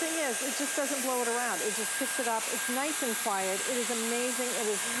know, the thing is, it just doesn't blow it around. It just picks it up. It's nice and quiet. It is amazing. It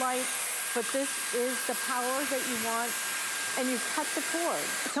is light, but this is the power that you want. And you cut the cord,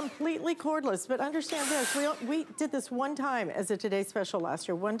 completely cordless. But understand this, we did this one time as a Today Special last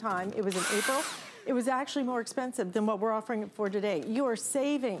year, one time. It was in April. It was actually more expensive than what we're offering it for today. You are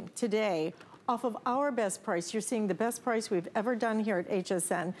saving today off of our best price. You're seeing the best price we've ever done here at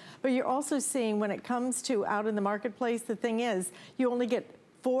HSN. But you're also seeing when it comes to out in the marketplace, the thing is, you only get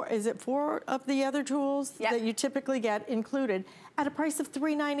 4 of the other tools that you typically get included at a price of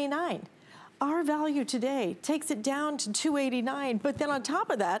 $3.99. Our value today takes it down to $2.89, but then on top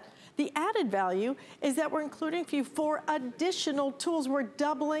of that, the added value is that we're including for you 4 additional tools. We're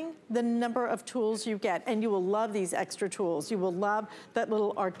doubling the number of tools you get, and you will love these extra tools. You will love that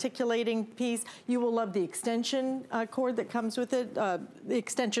little articulating piece. You will love the extension cord that comes with it, the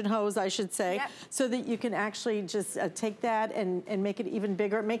extension hose, I should say, so that you can actually just take that and make it even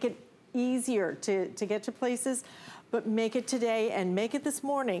bigger, make it easier to get to places. But make it today and make it this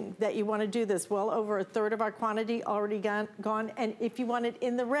morning that you want to do this. Well over a third of our quantity already gone. And if you want it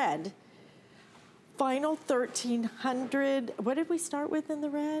in the red, final 1,300. What did we start with in the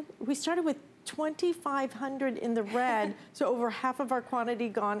red? We started with 2,500 in the red. So over half of our quantity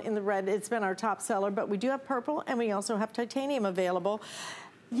gone in the red. It's been our top seller, but we do have purple and we also have titanium available.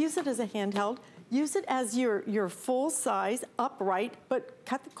 Use it as a handheld. Use it as your full size upright, but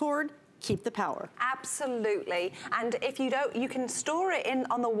cut the cord, keep the power. Absolutely. And if you don't, you can store it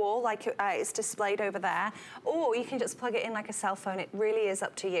on the wall like it's displayed over there, or you can just plug it in like a cell phone. It really is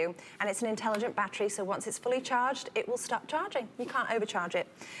up to you. And it's an intelligent battery, so once it's fully charged, it will stop charging. You can't overcharge it.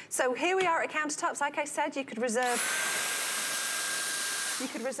 So here we are at countertops. Like I said, you could reserve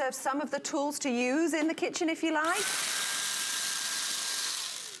some of the tools to use in the kitchen if you like.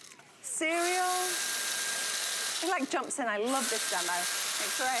 Cereal. It like jumps in. I love this demo. Make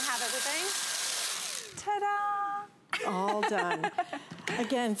sure I have everything. Ta-da! All done.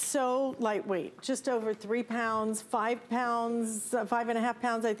 Again, so lightweight, just over 3 pounds, 5 pounds, 5.5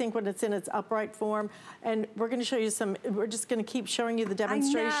 pounds, I think, when it's in its upright form. And we're gonna show you we're just gonna keep showing you the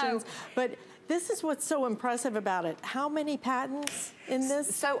demonstrations. But this is what's so impressive about it. How many patents in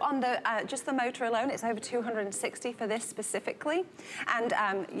this? So on the just the motor alone, it's over 260 for this specifically. And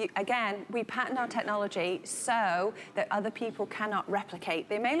again, we patent our technology so that other people cannot replicate.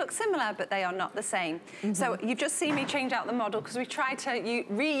 They may look similar, but they are not the same. So you've just seen me change out the model because we tried to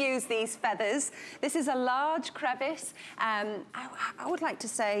reuse these feathers. This is a large crevice. I would like to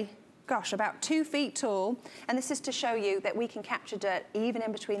say, gosh, about 2 feet tall. And this is to show you that we can capture dirt even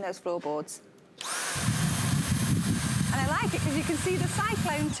in between those floorboards. And I like it because you can see the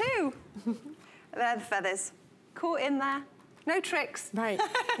cyclone too. They're the feathers. Caught in there. No tricks. Right,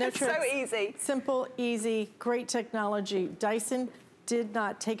 no tricks. So easy. Simple, easy, great technology. Dyson did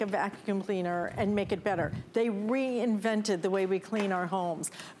not take a vacuum cleaner and make it better. They reinvented the way we clean our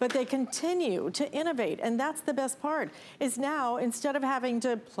homes, but they continue to innovate, and that's the best part, is now, instead of having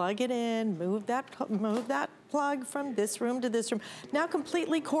to plug it in, move that plug from this room to this room, now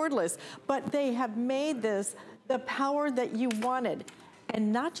completely cordless, but they have made this the power that you wanted.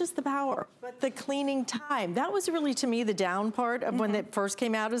 And not just the power, but the cleaning time. That was really, to me, the down part of when it first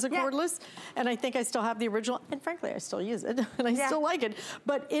came out as a cordless. And I think I still have the original, and frankly, I still use it, and I still like it.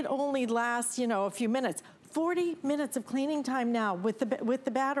 But it only lasts, you know, a few minutes. 40 minutes of cleaning time now with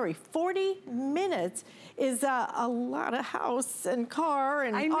the battery. 40 minutes is a lot of house and car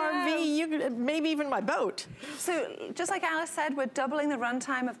and RV, maybe even my boat. So just like Alice said, we're doubling the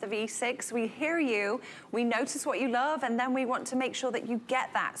runtime of the V6. We hear you, we notice what you love, and then we want to make sure that you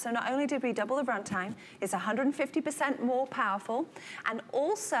get that. So not only did we double the runtime, it's 150% more powerful, and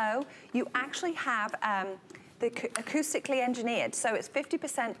also you actually have acoustically engineered, so it's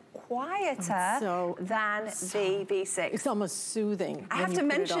 50% quieter than the V6. It's almost soothing. I have to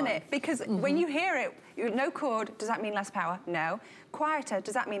mention it because when you hear it, no cord, does that mean less power? No. Quieter,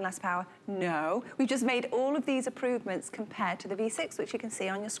 does that mean less power? No. We've just made all of these improvements compared to the V6, which you can see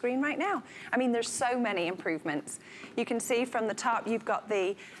on your screen right now. I mean, there's so many improvements. You can see from the top, you've got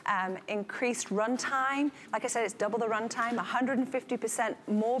the increased runtime. Like I said, it's double the runtime, 150%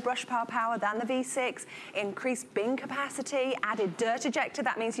 more brush power than the V6, increased bin capacity, added dirt ejector.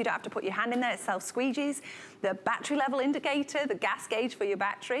 That means you don't have to put your hand in there, it self-squeegees. The battery level indicator, the gas gauge for your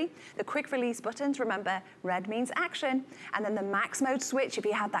battery, the quick release buttons, remember, red means action, and then the max mode switch, if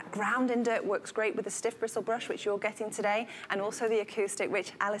you had that ground in dirt, works great with the stiff bristle brush, which you're getting today, and also the acoustic,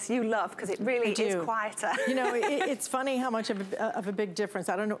 which, Alice, you love, because it really is quieter. You know, it's funny how much of a big difference.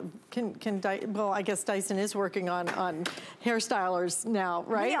 I don't know, well, I guess Dyson is working on hairstylers now,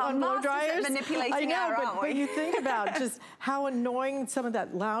 right? We are on blow dryers. manipulating air, aren't we? But you think about just how annoying some of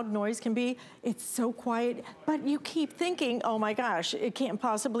that loud noise can be. It's so quiet, but you keep thinking, oh my gosh, it can't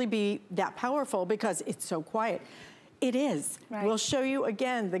possibly be that powerful because it's so quiet. It is. Right. We'll show you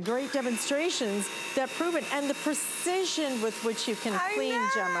again the great demonstrations that prove it and the precision with which you can clean,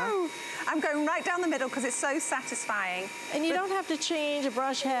 Gemma. I'm going right down the middle because it's so satisfying. And you don't have to change a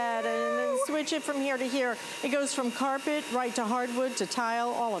brush head and then switch it from here to here. It goes from carpet right to hardwood to tile,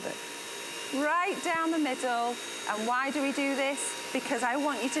 all of it. Right down the middle. And why do we do this? Because I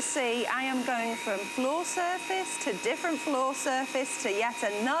want you to see I am going from floor surface to different floor surface to yet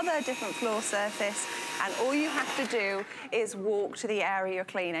another different floor surface. And all you have to do is walk to the area you're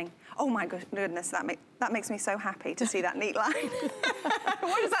cleaning. Oh my goodness, that makes me so happy to see that neat line.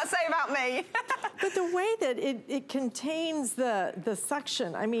 What does that say about me? But the way that it contains the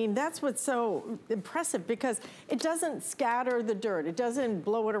suction, I mean, that's what's so impressive because it doesn't scatter the dirt. It doesn't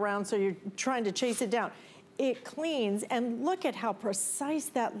blow it around so you're trying to chase it down. It cleans, and look at how precise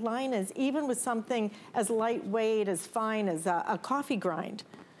that line is, even with something as lightweight, as fine as a coffee grind.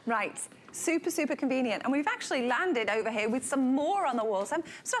 Right. Super, super convenient. And we've actually landed over here with some more on the walls. I'm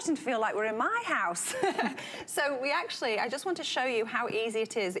starting to feel like we're in my house. So I just want to show you how easy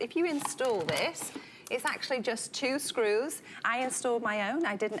it is. If you install this, it's actually just 2 screws. I installed my own.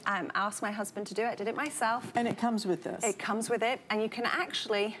 I didn't ask my husband to do it. I did it myself. And it comes with this? It comes with it. And you can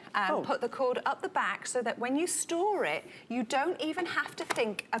actually put the cord up the back so that when you store it, you don't even have to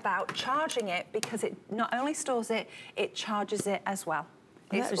think about charging it because it not only stores it, it charges it as well.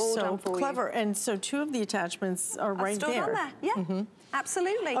 It's all so clever. And so 2 of the attachments are right there. On there. Yeah,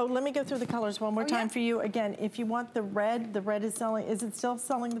 absolutely. Oh, let me go through the colors one more time for you. Again, if you want the red is selling. Is it still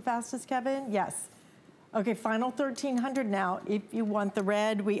selling the fastest, Kevin? Yes. Okay, final 1,300 now. If you want the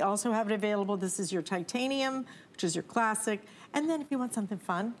red, we also have it available. This is your titanium, which is your classic. And then if you want something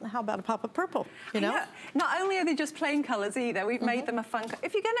fun, how about a pop of purple, you know? Not only are they just plain colors either, we've made them a fun color.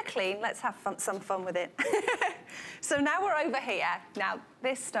 If you're gonna clean, let's have some fun with it. So now we're over here. Now,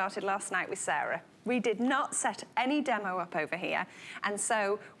 this started last night with Sarah. We did not set any demo up over here. And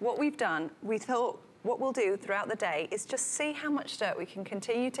so what we've done, we thought what we'll do throughout the day is just see how much dirt we can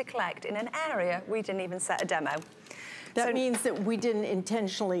continue to collect in an area we didn't even set a demo. That means that we didn't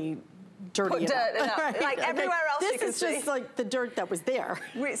intentionally dirty it up. Right. Like everywhere else you can see. This is just like the dirt that was there.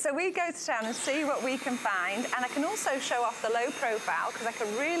 So we go to town and see what we can find, and I can also show off the low profile because I can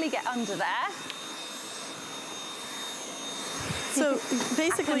really get under there. So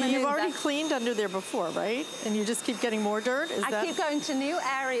basically you've already cleaned under there before, right? And you just keep getting more dirt? I keep going to new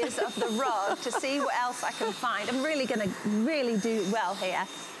areas of the rug to see what else I can find. I'm really gonna do well here.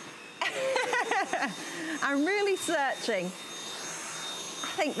 I'm really searching.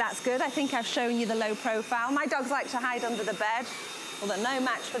 I think that's good. I think I've shown you the low profile. My dogs like to hide under the bed. Well, they're no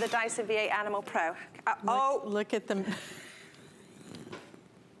match for the Dyson V8 Animal Pro. Look at them.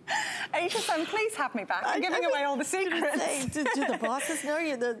 HSN, please have me back. I'm giving away all the secrets. Say, do the bosses know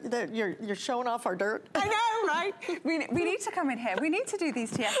you're showing off our dirt? I know, right? We need to come in here. We need to do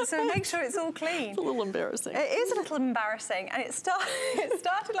these TSs so make sure it's all clean. It's a little embarrassing. It is a little embarrassing. And it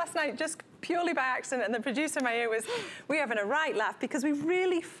started last night just purely by accident. And the producer in my ear was, we're having a right laugh because we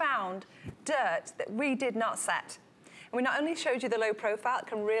really found dirt that we did not set. And we not only showed you the low profile, it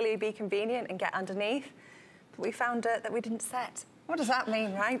can really be convenient and get underneath, but we found dirt that we didn't set. What does that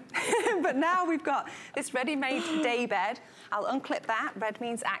mean, right? But now we've got this ready-made day bed. I'll unclip that. Red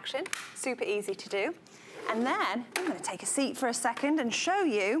means action. Super easy to do. And then I'm going to take a seat for a second and show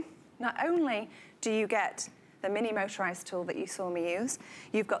you, not only do you get the mini motorized tool that you saw me use,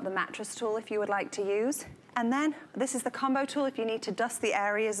 you've got the mattress tool if you would like to use. And then this is the combo tool if you need to dust the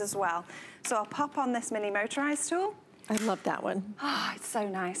areas as well. So I'll pop on this mini motorized tool. I love that one. Oh, it's so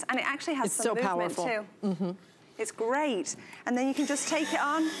nice. And it actually has some movement too. It's great. And then you can just take it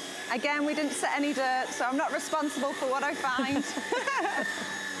on. Again, we didn't set any dirt, so I'm not responsible for what I find.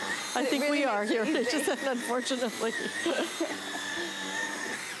 I think really we are here, just unfortunately.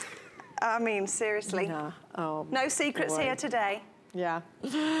 I mean, seriously. Yeah. Oh, no secrets here today. Yeah.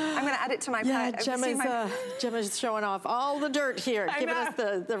 I'm going to add it to my pad. Gemma's showing off all the dirt here, giving us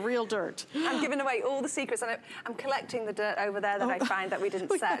the real dirt. I'm giving away all the secrets. I'm collecting the dirt over there that I find that we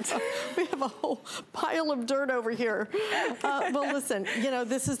didn't set. We have a whole pile of dirt over here. Well, listen, you know,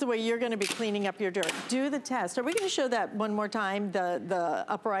 this is the way you're going to be cleaning up your dirt. Do the test. Are we going to show that one more time, the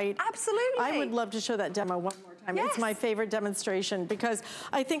upright? Absolutely. I would love to show that demo one more time. Yes. It's my favorite demonstration because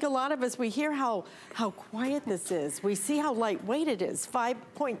I think a lot of us, we hear how quiet this is. We see how lightweight it is,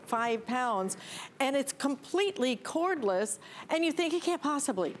 5.5 pounds, and it's completely cordless, and you think it can't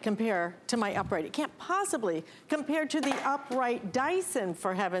possibly compare to my upright. It can't possibly compare to the upright Dyson,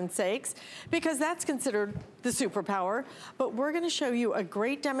 for heaven's sakes, because that's considered the superpower. But we're gonna show you a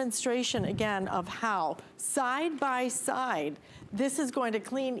great demonstration again of how, side by side, this is going to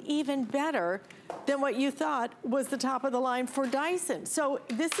clean even better than what you thought was the top of the line for Dyson. So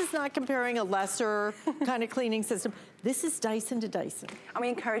this is not comparing a lesser kind of cleaning system. This is Dyson to Dyson. And we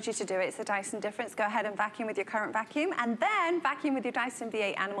encourage you to do it. It's the Dyson difference. Go ahead and vacuum with your current vacuum and then vacuum with your Dyson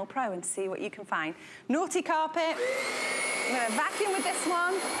V8 Animal Pro and see what you can find. Naughty carpet. I'm gonna vacuum with this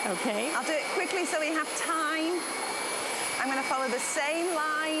one. Okay. I'll do it quickly so we have time. I'm gonna follow the same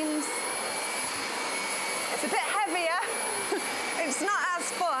lines. It's a bit heavier. It's not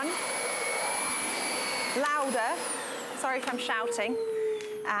as fun. Louder. Sorry if I'm shouting.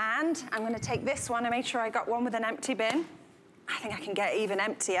 And I'm going to take this one. I made sure I got one with an empty bin. I think I can get even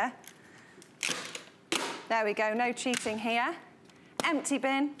emptier. There we go. No cheating here. Empty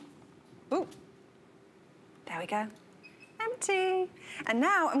bin. Ooh. There we go. Empty. And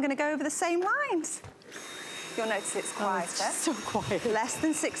now I'm going to go over the same lines. You'll notice it's quieter. Oh, it's so quiet. Less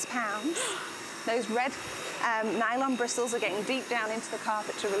than 6 pounds. Those red nylon bristles are getting deep down into the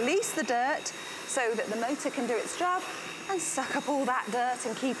carpet to release the dirt so that the motor can do its job and suck up all that dirt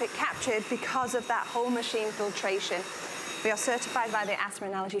and keep it captured because of that whole machine filtration. We are certified by the Asthma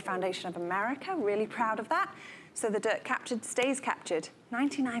and Allergy Foundation of America, really proud of that. So the dirt captured stays captured,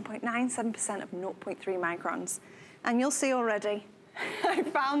 99.97% of 0.3 microns. And you'll see already, I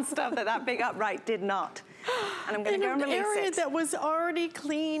found stuff that big upright did not. And I'm going to go and release it. In an area that was already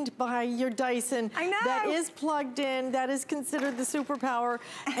cleaned by your Dyson. I know. That is plugged in, that is considered the superpower,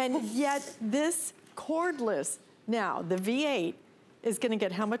 and yet this cordless, now the V8 is going to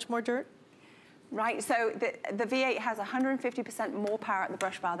get how much more dirt? Right, so the V8 has 150% more power at the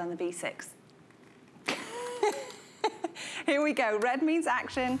brush bar than the V6. Here we go, red means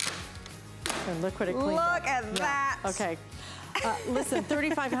action. And look what it cleaned up. Look at that. Okay. Listen,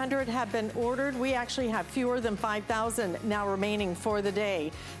 3,500 have been ordered. We actually have fewer than 5,000 now remaining for the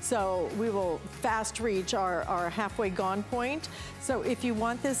day. So we will fast reach our halfway gone point. So if you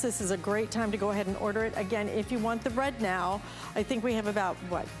want this is a great time to go ahead and order it. Again, if you want the red now, I think we have about,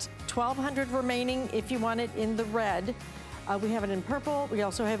 what, 1,200 remaining if you want it in the red. We have it in purple. We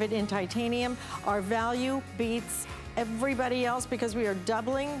also have it in titanium. Our value beats everybody else because we are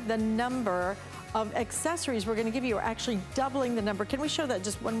doubling the number of accessories we're going to give you. Are actually doubling the number. Can we show that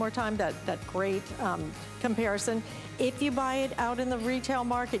just one more time, that great comparison? If you buy it out in the retail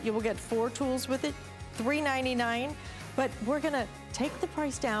market, you will get 4 tools with it, $3.99, but we're going to take the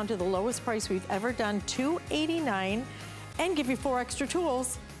price down to the lowest price we've ever done, $2.89, and give you 4 extra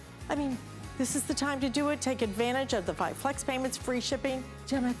tools. I mean, this is the time to do it. Take advantage of the 5 flex payments, free shipping.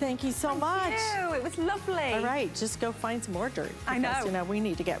 Gemma, thank you so much. Thank you. It was lovely. All right, just go find some more dirt. Because, I know. You know, we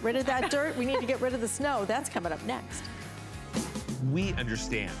need to get rid of that dirt. We need to get rid of the snow. That's coming up next. We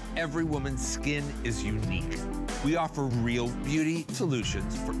understand every woman's skin is unique. We offer real beauty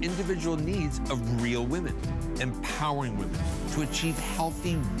solutions for individual needs of real women, empowering women to achieve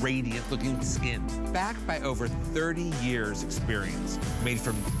healthy, radiant-looking skin, backed by over 30 years' experience, made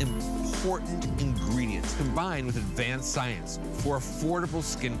from important ingredients combined with advanced science for affordable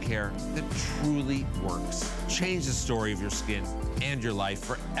skincare that truly works. Change the story of your skin and your life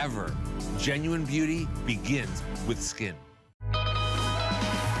forever. Genuine beauty begins with skin.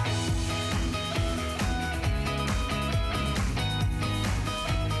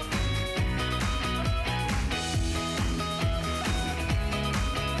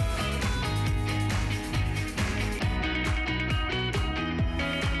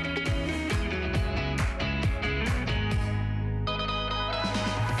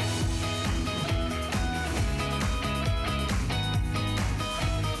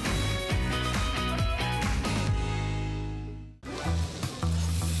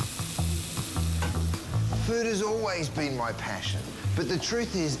 Food has always been my passion, but the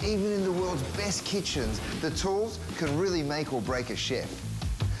truth is, even in the world's best kitchens, the tools can really make or break a chef.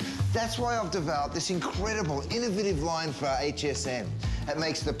 That's why I've developed this incredible, innovative line for HSN. It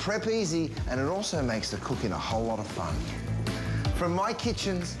makes the prep easy, and it also makes the cooking a whole lot of fun. From my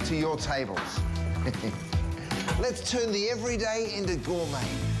kitchens to your tables. Let's turn the everyday into gourmet.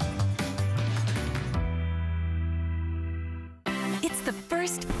 It's the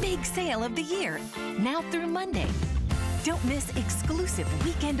first big sale of the year, now through Monday. Don't miss exclusive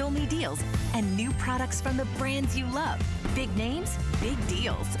weekend-only deals and new products from the brands you love. Big names, big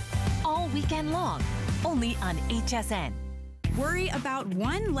deals. All weekend long, only on HSN. Worry about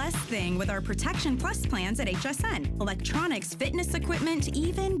one less thing with our Protection Plus plans at HSN. Electronics, fitness equipment,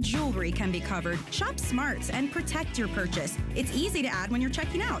 even jewelry can be covered. Shop smart and protect your purchase. It's easy to add when you're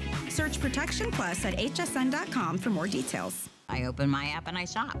checking out. Search Protection Plus at hsn.com for more details. I open my app and I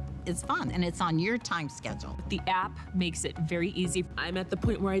shop. It's fun, and it's on your time schedule. The app makes it very easy. I'm at the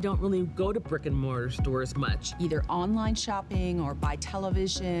point where I don't really go to brick and mortar stores much. Either online shopping or by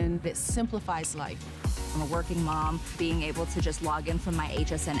television. It simplifies life. I'm a working mom. Being able to just log in from my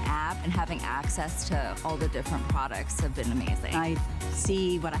HSN app and having access to all the different products have been amazing. I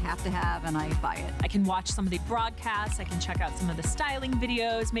see what I have to have and I buy it. I can watch some of the broadcasts, I can check out some of the styling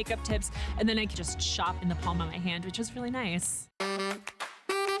videos, makeup tips, and then I can just shop in the palm of my hand, which is really nice.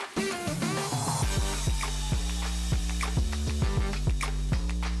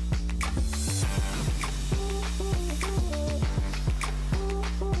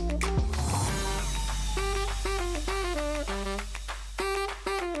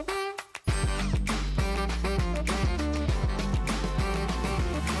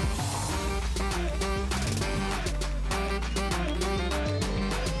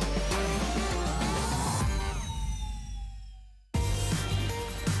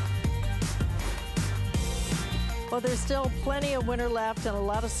 Well, there's still plenty of winter left and a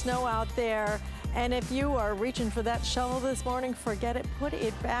lot of snow out there. And if you are reaching for that shovel this morning, forget it. Put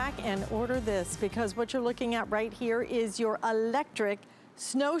it back and order this, because what you're looking at right here is your electric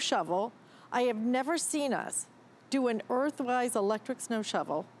snow shovel. I have never seen us do an Earthwise electric snow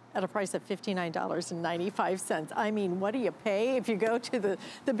shovel at a price of $59.95. I mean, what do you pay if you go to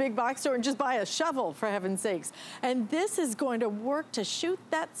the big box store and just buy a shovel, for heaven's sakes? And this is going to work to shoot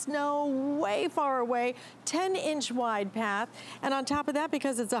that snow way far away, 10-inch wide path. And on top of that,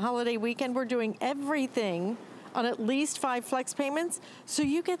 because it's a holiday weekend, we're doing everything on at least 5 flex payments. So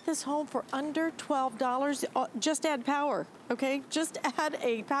you get this home for under $12. Just add power, okay? Just add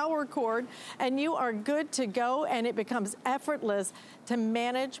a power cord and you are good to go, and it becomes effortless to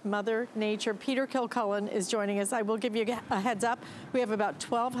manage Mother Nature. Peter Kilcullen is joining us. I will give you a heads up. We have about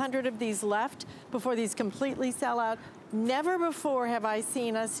 1,200 of these left before these completely sell out. Never before have I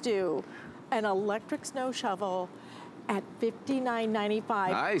seen us do an electric snow shovel at $59.95.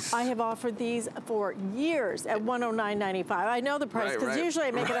 Nice. I have offered these for years at $109.95. I know the price because usually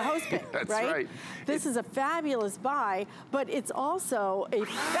I make it a host pick, That's right? This is a fabulous buy, but it's also a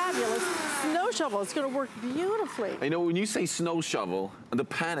fabulous snow shovel. It's going to work beautifully. You know, when you say snow shovel, the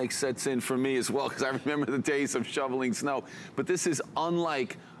panic sets in for me as well, because I remember the days of shoveling snow. But this is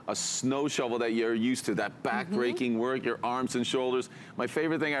unlike a snow shovel that you're used to, that back-breaking work, your arms and shoulders. My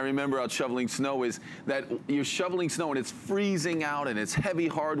favorite thing I remember out shoveling snow is that you're shoveling snow and it's freezing out and it's heavy,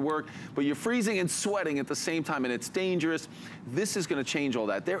 hard work, but you're freezing and sweating at the same time, and it's dangerous. This is gonna change all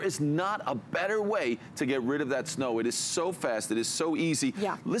that. There is not a better way to get rid of that snow. It is so fast, it is so easy.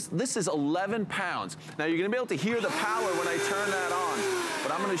 Yeah. This is 11 pounds. Now you're gonna be able to hear the power when I turn that on,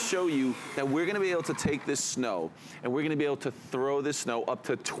 but I'm gonna show you that we're gonna be able to take this snow and we're gonna be able to throw this snow up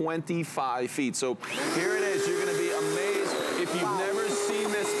to 25 feet. So here it is. You're going to be amazed if you've never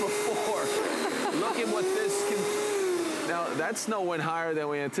seen this before. Look at what this can... Now, that snow went higher than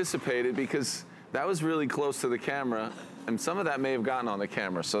we anticipated because that was really close to the camera, and some of that may have gotten on the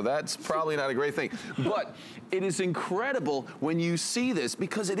camera, so that's probably not a great thing. But it is incredible when you see this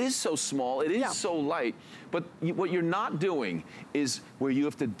because it is so small, it is so light, but what you're not doing is where you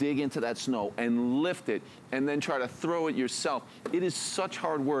have to dig into that snow and lift it and then try to throw it yourself. It is such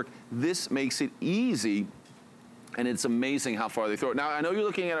hard work. This makes it easy, and it's amazing how far they throw it. Now, I know you're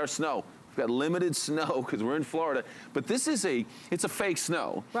looking at our snow. We've got limited snow because we're in Florida, but this is it's a fake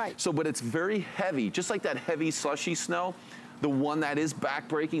snow. Right. So, but it's very heavy, just like that heavy slushy snow. the one that is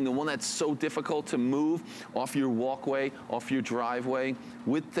backbreaking, the one that's so difficult to move off your walkway, off your driveway.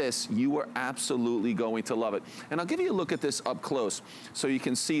 With this, you are absolutely going to love it. And I'll give you a look at this up close so you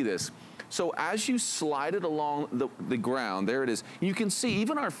can see this. So as you slide it along the ground, there it is, you can see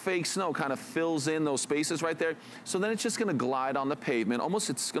even our fake snow kind of fills in those spaces right there. So then it's just gonna glide on the pavement.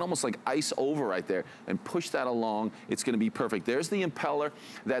 It's gonna almost like ice over right there and push that along. It's gonna be perfect. There's the impeller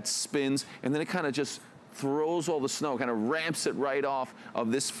that spins, and then it kind of just throws all the snow, kind of ramps it right off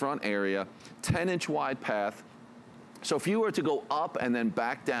of this front area. 10-inch wide path. So if you were to go up and then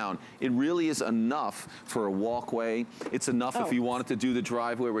back down, it really is enough for a walkway. It's enough if you wanted to do the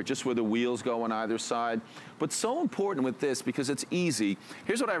driveway where the wheels go on either side. But so important with this because it's easy.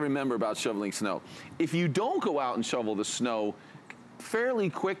 Here's what I remember about shoveling snow. If you don't go out and shovel the snow fairly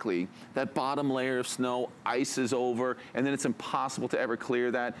quickly, that bottom layer of snow ices over, and then it's impossible to ever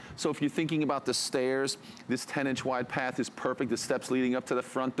clear that. So if you're thinking about the stairs, this 10-inch wide path is perfect. The steps leading up to the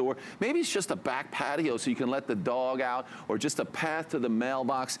front door. Maybe it's just a back patio so you can let the dog out, or just a path to the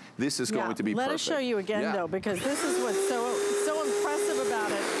mailbox. This is going to be perfect. Let us show you again, though, because this is what's so impressive about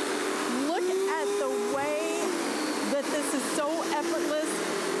it. Look at the way that this is so effortless.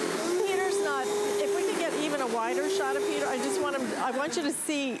 Peter's not, if we could get even a wider shot of Peter, I want you to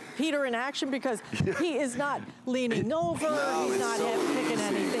see Peter in action because he is not leaning over, he's not picking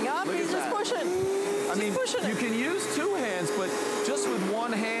anything up, he's just pushing. I mean, you can use two hands, but just with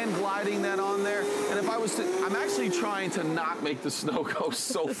one hand gliding that on there, and if I was to, I'm actually trying to not make the snow go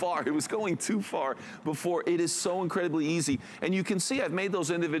so far. It was going too far before. It is so incredibly easy. And you can see I've made those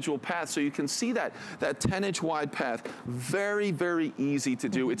individual paths, so you can see that 10-inch wide path, very, very easy to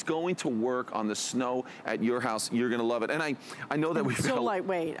do. It's going to work on the snow at your house. You're gonna love it. And I know that we've got so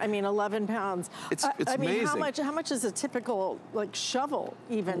lightweight. I mean, 11 pounds. It's I mean, amazing. how much is a typical shovel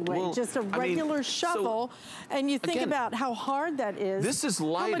even weigh? Just a regular shovel. And you think about how hard that is. This is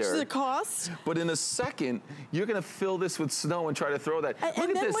lighter. How much does it cost? But in a second, you're gonna fill this with snow and try to throw that.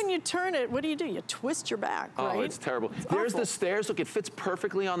 And then when you turn it, what do? You twist your back, right? Oh, it's terrible. There's the stairs. Look, it fits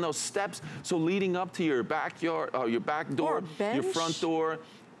perfectly on those steps. So leading up to your backyard, your back door, your front door.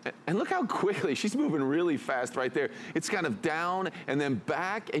 And look how quickly, she's moving really fast right there. It's kind of down and then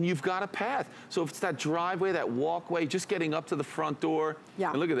back, and you've got a path. So if it's that driveway, that walkway, just getting up to the front door. Yeah.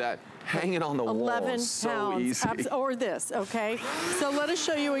 And look at that, hanging on the wall. 11 pounds. So easy. Or this, okay? So let us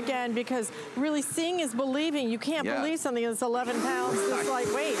show you again, because really seeing is believing. You can't believe something that's 11 pounds this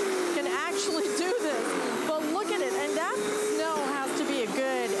lightweight can actually do this. But look at it, and that snow has to be a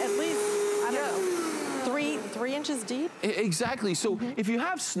good, at least, I don't know, 3 inches deep? Exactly. So if you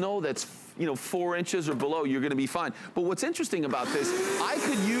have snow that's 4 inches or below, you're gonna be fine. But what's interesting about this, I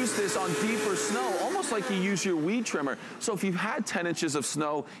could use this on deeper snow, almost like you use your weed trimmer. So if you've had 10 inches of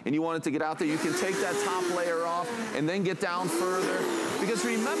snow and you wanted to get out there, you can take that top layer off and then get down further. Because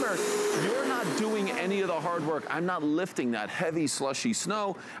remember, you're not doing any of the hard work. I'm not lifting that heavy, slushy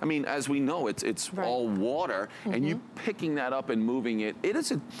snow. I mean, as we know, it's all water, and you picking that up and moving it,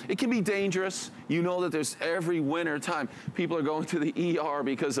 it can be dangerous. You know that there's every winter time, people are going to the ER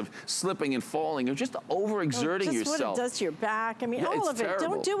because of slipping and falling or just overexerting yourself. Just what it does to your back. I mean, all of it.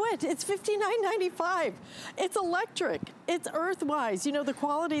 Don't do it. It's $59.95. It's electric. It's Earthwise. You know, the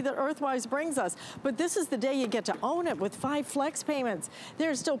quality that Earthwise brings us. But this is the day you get to own it with 5 flex payments.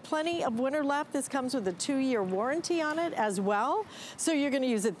 There's still plenty of winter left. This comes with a 2-year warranty on it as well. So you're going to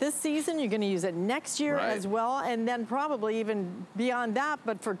use it this season. You're going to use it next year as well. And then probably even beyond that.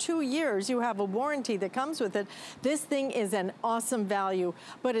 But for 2 years, you have a warranty that comes with it. This thing is an awesome value.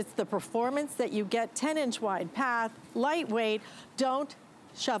 But it's the performance that you get. 10-inch wide path, lightweight. Don't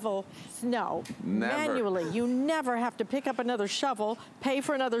shovel snow manually. You never have to pick up another shovel, pay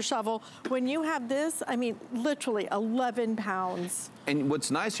for another shovel. When you have this, I mean, literally 11 pounds. And what's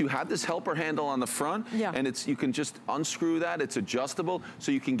nice, you have this helper handle on the front, and you can just unscrew that. It's adjustable,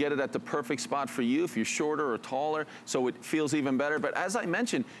 so you can get it at the perfect spot for you if you're shorter or taller, so it feels even better. But as I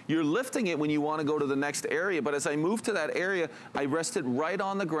mentioned, you're lifting it when you want to go to the next area. But as I move to that area, I rest it right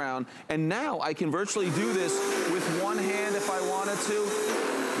on the ground, and now I can virtually do this with one hand if I wanted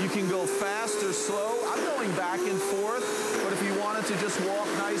to. You can go fast or slow. I'm going back and forth, but if you wanted to just walk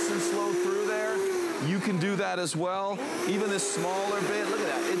nice and slow through there, you can do that as well. Even this smaller bit, look at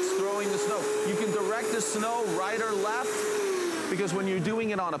that, it's throwing the snow. You can direct the snow right or left, because when you're doing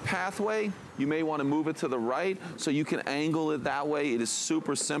it on a pathway, you may want to move it to the right, so you can angle it that way. It is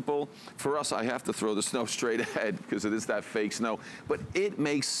super simple. For us, I have to throw the snow straight ahead because it is that fake snow, but it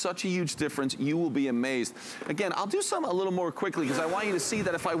makes such a huge difference. You will be amazed. Again, I'll do some a little more quickly because I want you to see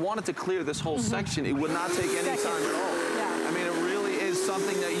that if I wanted to clear this whole section, it would not take any time at all. I mean, it really is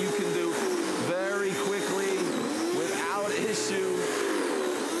something that you can do very quickly without issue.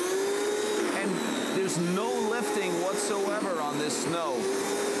 whatsoever on this snow.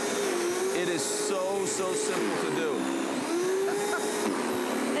 It is so simple to do.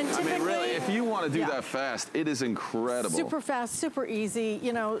 I mean, really, if you want to do that fast, it is incredible. Super fast, super easy.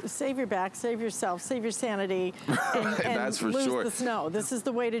 You know, save your back, save yourself, save your sanity, and That's for lose sure. the snow. This is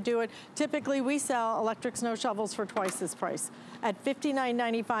the way to do it. Typically, we sell electric snow shovels for twice this price. At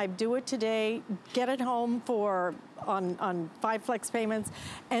 $59.95, do it today. Get it home for on 5 flex payments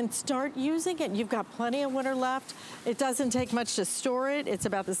and start using it. You've got plenty of winter left. It doesn't take much to store it. It's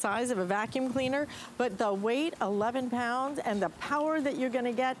about the size of a vacuum cleaner, but the weight, 11 pounds, and the power that you're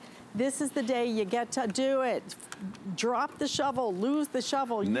gonna get, this is the day you get to do it. Drop the shovel, lose the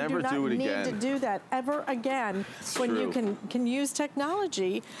shovel. Never you do not it again. need to do that ever again when you can use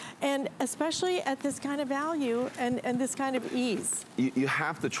technology, and especially at this kind of value and this kind of ease. You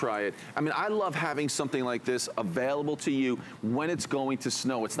have to try it. I mean, I love having something like this available to you when it's going to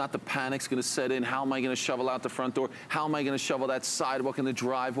snow. It's not the panic's gonna set in. How am I gonna shovel out the front door? How am I gonna shovel that sidewalk in the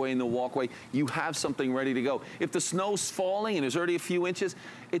driveway, in the walkway? You have something ready to go. If the snow's falling and there's already a few inches,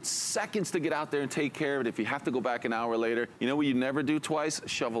 it's seconds to get out there and take care of it. If you have to go back an hour later, you know what you never do twice?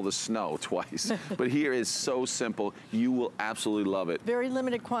 Shovel the snow twice. But here is so simple. You will absolutely love it. Very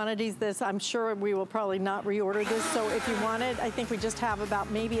limited quantities this. I'm sure we will probably not reorder this. So if you want it, I think we just have about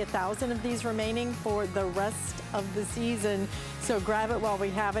maybe 1,000 of these remaining for the rest of the season. So grab it while we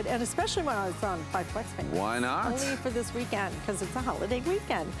have it, and especially when it's on 5 flex payments. Why not? Only for this weekend, because it's a holiday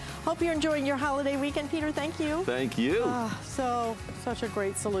weekend. Hope you're enjoying your holiday weekend, Peter. Thank you. Thank you. Such a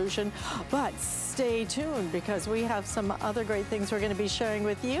great solution. But stay tuned, because we have some other great things we're going to be sharing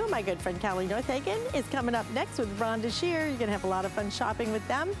with you. My good friend Callie Northagen is coming up next with Rhonda Shear. You're going to have a lot of fun shopping with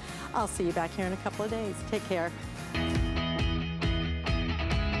them. I'll see you back here in a couple of days. Take care.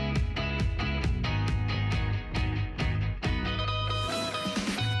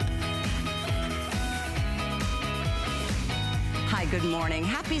 Hi, good morning.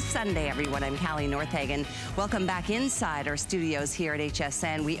 Happy Sunday, everyone. I'm Callie Northagen. Welcome back inside our studios here at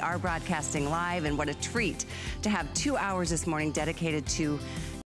HSN. We are broadcasting live, and what a treat to have 2 hours this morning dedicated to